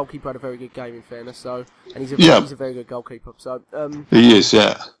the goalkeeper had a very good game, in fairness. So, and he's a very good goalkeeper. So he is,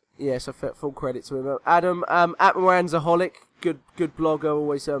 yeah. Yeah, so full credit to him. Adam, at Moranzaholic, good blogger,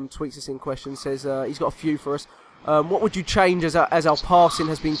 always tweets us in questions, says he's got a few for us. What would you change as our passing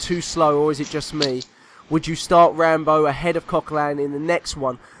has been too slow, or is it just me? Would you start Rambo ahead of Coquelin in the next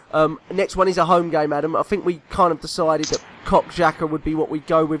one? Next one is a home game, Adam. I think we kind of decided that Xhaka would be what we'd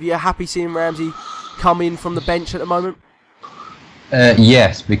go with. You're happy seeing Ramsey come in from the bench at the moment?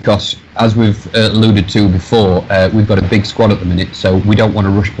 Yes, because as we've alluded to before, we've got a big squad at the minute, so we don't want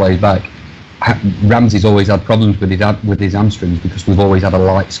to rush players back. Ramsey's always had problems with his hamstrings because we've always had a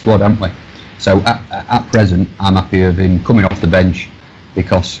light squad, haven't we? So at present, I'm happy with him coming off the bench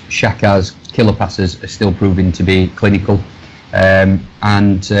because Xhaka's killer passes are still proving to be clinical, and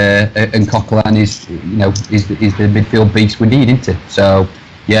Coquelin is the midfield beast we need, isn't it? So.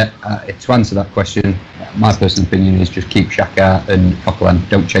 Yeah, to answer that question, my personal opinion is just keep Xhaka and Coquelin.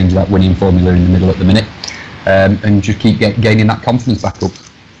 Don't change that winning formula in the middle at the minute, and just keep gaining that confidence back up.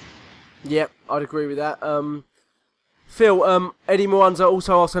 Yep, I'd agree with that. Phil, Eddie Mwanza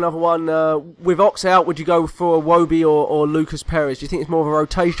also asked another one. With Ox out, would you go for Iwobi or Lucas Perez? Do you think it's more of a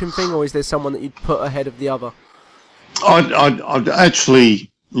rotation thing, or is there someone that you'd put ahead of the other? I'd actually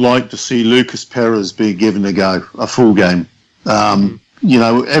like to see Lucas Perez be given a full game. You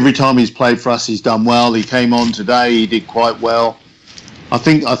know, every time he's played for us, he's done well. He came on today; he did quite well. I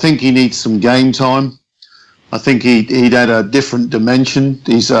think he needs some game time. I think he'd add a different dimension.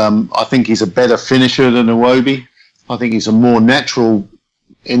 I think he's a better finisher than Iwobi. I think he's a more natural,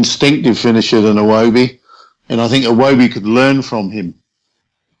 instinctive finisher than Iwobi, and I think Iwobi could learn from him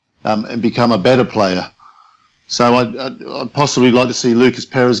and become a better player. So I'd possibly like to see Lucas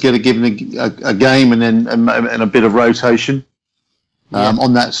Perez given a game and then and a bit of rotation.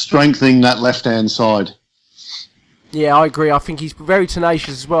 On that, strengthening that left-hand side. Yeah, I agree. I think he's very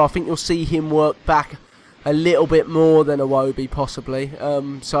tenacious as well. I think you'll see him work back a little bit more than Iwobi, possibly.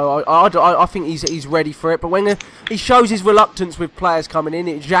 So I think he's ready for it. But when he shows his reluctance with players coming in,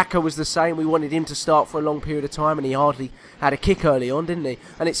 Xhaka was the same. We wanted him to start for a long period of time, and he hardly had a kick early on, didn't he?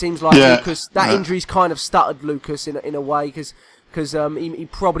 And it seems like Lucas, injury's kind of stuttered Lucas in a way, because he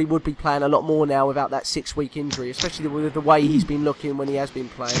probably would be playing a lot more now without that 6-week injury, especially with the way he's been looking when he has been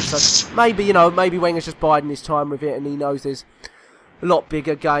playing. So maybe Wenger's just biding his time with it, and he knows there's a lot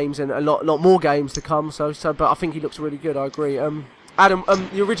bigger games and a lot more games to come. But I think he looks really good. I agree. Adam,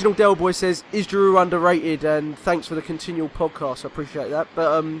 the original Del Boy says, "Is Giroud underrated?" And thanks for the continual podcast. I appreciate that.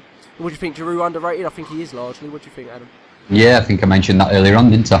 But what do you think, Giroud underrated? I think he is largely. What do you think, Adam? Yeah, I think I mentioned that earlier on,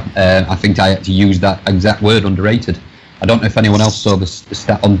 didn't I? I think I had to use that exact word, underrated. I don't know if anyone else saw the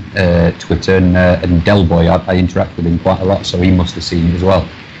stat on Twitter, and Del Boy, I interact with him quite a lot, so he must have seen it as well.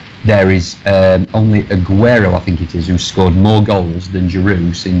 There is only Aguero, I think it is, who scored more goals than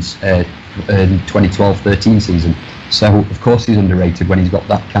Giroud since 2012-13 season. So, of course, he's underrated when he's got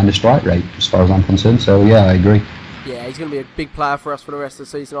that kind of strike rate, as far as I'm concerned. So, yeah, I agree. Yeah, he's going to be a big player for us for the rest of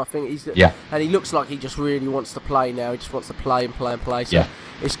the season. I think and he looks like he just really wants to play now. He just wants to play and play and play. So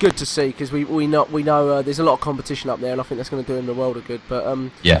it's good to see because we know there's a lot of competition up there, and I think that's going to do him the world of good. But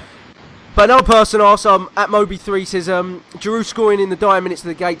But another person asked at Moby3 says Giroud scoring in the dying minutes of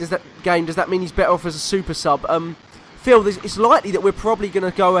the game. Does that mean he's better off as a super sub? Phil, it's likely that we're probably going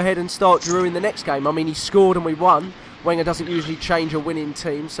to go ahead and start Giroud in the next game. I mean, he scored and we won. Wenger doesn't usually change a winning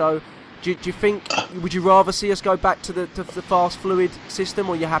team, so. Do you think? Would you rather see us go back to the fast, fluid system,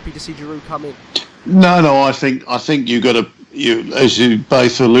 or are you happy to see Giroud come in? No. I think you got to. As you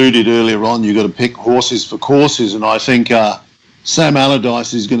both alluded earlier on, you got to pick horses for courses, and I think Sam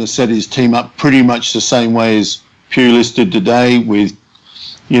Allardyce is going to set his team up pretty much the same way as Pulis did today, with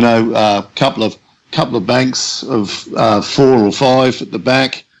a couple of banks of 4 or 5 at the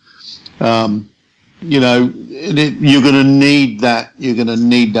back. You're going to need that. You're going to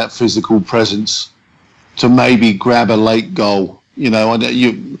need that physical presence to maybe grab a late goal.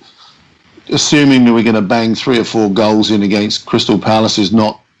 Assuming that we're going to bang 3 or 4 goals in against Crystal Palace is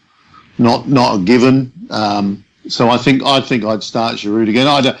not a given. So I think I'd start Giroud again.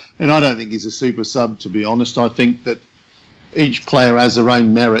 I don't think he's a super sub, to be honest. I think that each player has their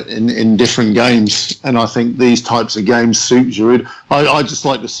own merit in different games, and I think these types of games suit Giroud. I just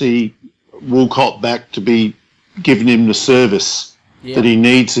like to see Walcott back to be giving him the service that he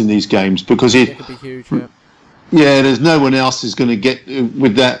needs in these games, because it could be huge. There's no one else is going to get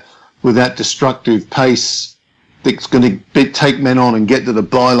with that destructive pace that's going to take men on and get to the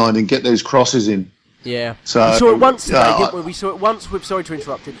byline and get those crosses in. Yeah. So we saw it once today, didn't we? We saw it once with. Sorry to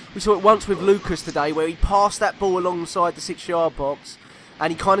interrupt you. We saw it once with Lucas today, where he passed that ball alongside the 6-yard box,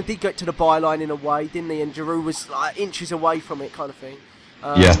 and he kind of did get to the byline in a way, didn't he? And Giroud was like inches away from it, kind of thing.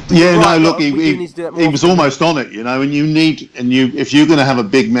 He was almost on it, and if you're going to have a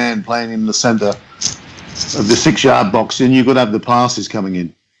big man playing in the centre of the 6-yard box, then you've got to have the passes coming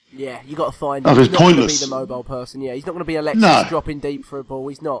in. Yeah, you got to find him. He's not pointless. Going to be the mobile person. Yeah, he's not going to be Alexis dropping deep for a ball.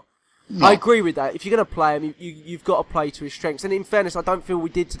 He's not. No. I agree with that. If you're going to play him, you've got to play to his strengths. And in fairness, I don't feel we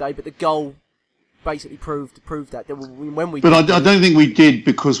did today, but the goal basically proved that. But I don't think we did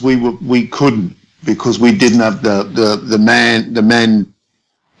because we couldn't, because we didn't have the man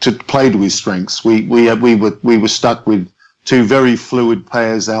to play to his strengths. We were stuck with 2 very fluid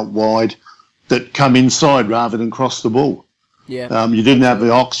players out wide that come inside rather than cross the ball. Yeah. You didn't have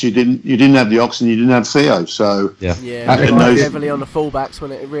the Ox. You didn't have the Ox, and you didn't have Theo. So heavily on the fullbacks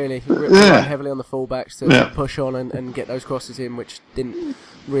when it really heavily on the fullbacks to push on and get those crosses in, which didn't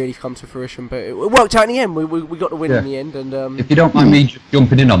really come to fruition. But it worked out in the end. We got the win in the end. And if you don't mind me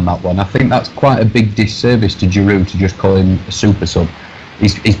jumping in on that one, I think that's quite a big disservice to Giroud to just call him a super sub.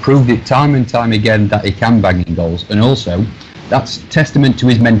 He's proved it time and time again that he can bang in goals, and also that's testament to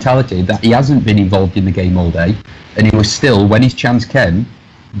his mentality that he hasn't been involved in the game all day, and he was still, when his chance came,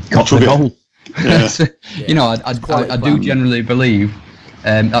 got the goal. I do generally believe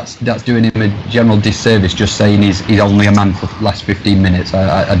that's doing him a general disservice, just saying he's only a man for the last 15 minutes.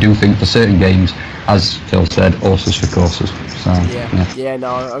 I do think for certain games, as Phil said, horses for courses. So,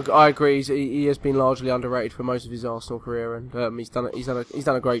 I agree. He has been largely underrated for most of his Arsenal career, and he's done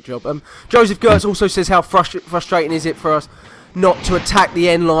a great job. Joseph Gertz also says, how frustrating is it for us not to attack the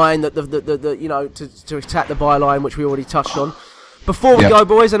end line, to attack the byline, which we already touched on. Before we go,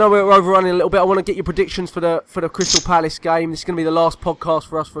 boys, I know we're overrunning a little bit. I want to get your predictions for the Crystal Palace game. This is going to be the last podcast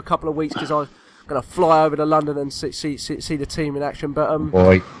for us for a couple of weeks because I'm going to fly over to London and see the team in action. But Adam,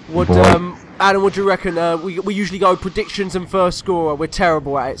 what do you reckon? We usually go predictions and first scorer. We're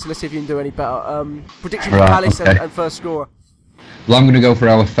terrible at it, so let's see if you can do any better. Predictions for Palace and first scorer. Well, I'm going to go for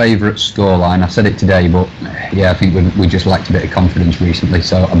our favourite scoreline. I said it today, but I think we just lacked a bit of confidence recently.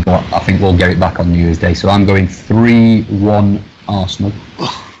 So I think we'll get it back on New Year's Day. So I'm going 3-1 Arsenal,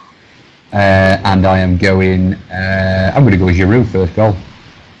 and I am going. I'm going to go with Giroud first goal.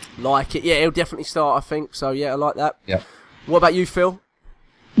 Like it, he'll definitely start. I think so. I like that. Yeah. What about you, Phil?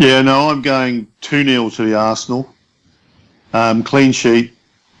 I'm going 2-0 to the Arsenal. Clean sheet,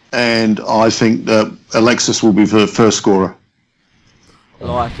 and I think that Alexis will be the first scorer.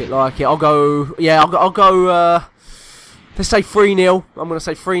 Like it. I'll go. I'll go. Let's say 3-0. I'm going to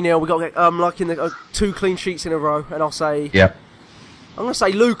say 3-0. We got to get 2 clean sheets in a row, and I'll say. Yeah. I'm going to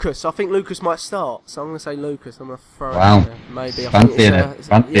say Lucas. I think Lucas might start, so I'm going to say Lucas. I'm going to throw it in there. Maybe.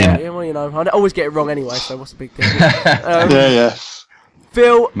 I always get it wrong anyway, so what's the big deal?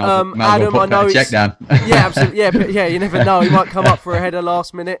 Phil, Adam, I know it's... down. Yeah, absolutely. Yeah, you never know. He might come up for a header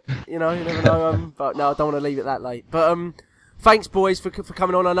last minute. You never know. But no, I don't want to leave it that late. But thanks, boys, for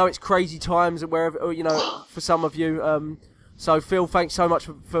coming on. I know it's crazy times wherever, for some of you. So Phil, thanks so much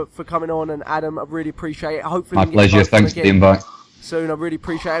for coming on, and Adam, I really appreciate it. Hopefully My pleasure. Thanks for the invite. Soon, I really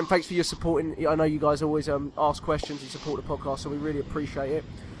appreciate it, and thanks for your support. I know you guys always ask questions and support the podcast, so we really appreciate it.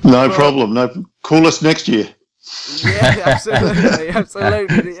 No problem. No, call us next year. Yeah,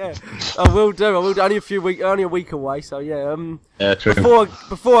 absolutely, yeah. I will do. Only a week away, so yeah. Yeah, true.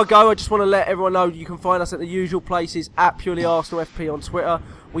 Before I go, I just want to let everyone know you can find us at the usual places at Purely Arsenal FP on Twitter.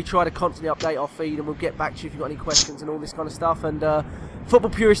 We try to constantly update our feed, and we'll get back to you if you've got any questions and all this kind of stuff. And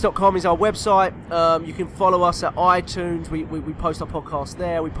footballpurist.com is our website. You can follow us at iTunes. We post our podcast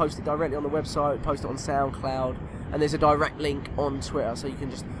there. We post it directly on the website. We post it on SoundCloud, and there's a direct link on Twitter, so you can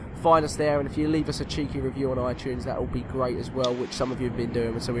just find us there. And if you leave us a cheeky review on iTunes, that will be great as well, which some of you have been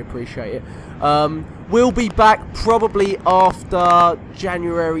doing, so we appreciate it. We'll be back probably after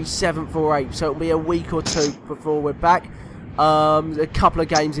January 7th or 8th, so it'll be a week or two before we're back. A couple of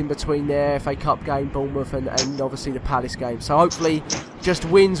games in between there, FA Cup game, Bournemouth, and obviously the Palace game. So hopefully, just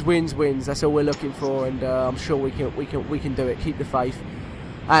wins. That's all we're looking for, and I'm sure we can do it. Keep the faith,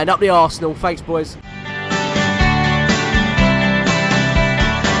 and up the Arsenal. Thanks, boys.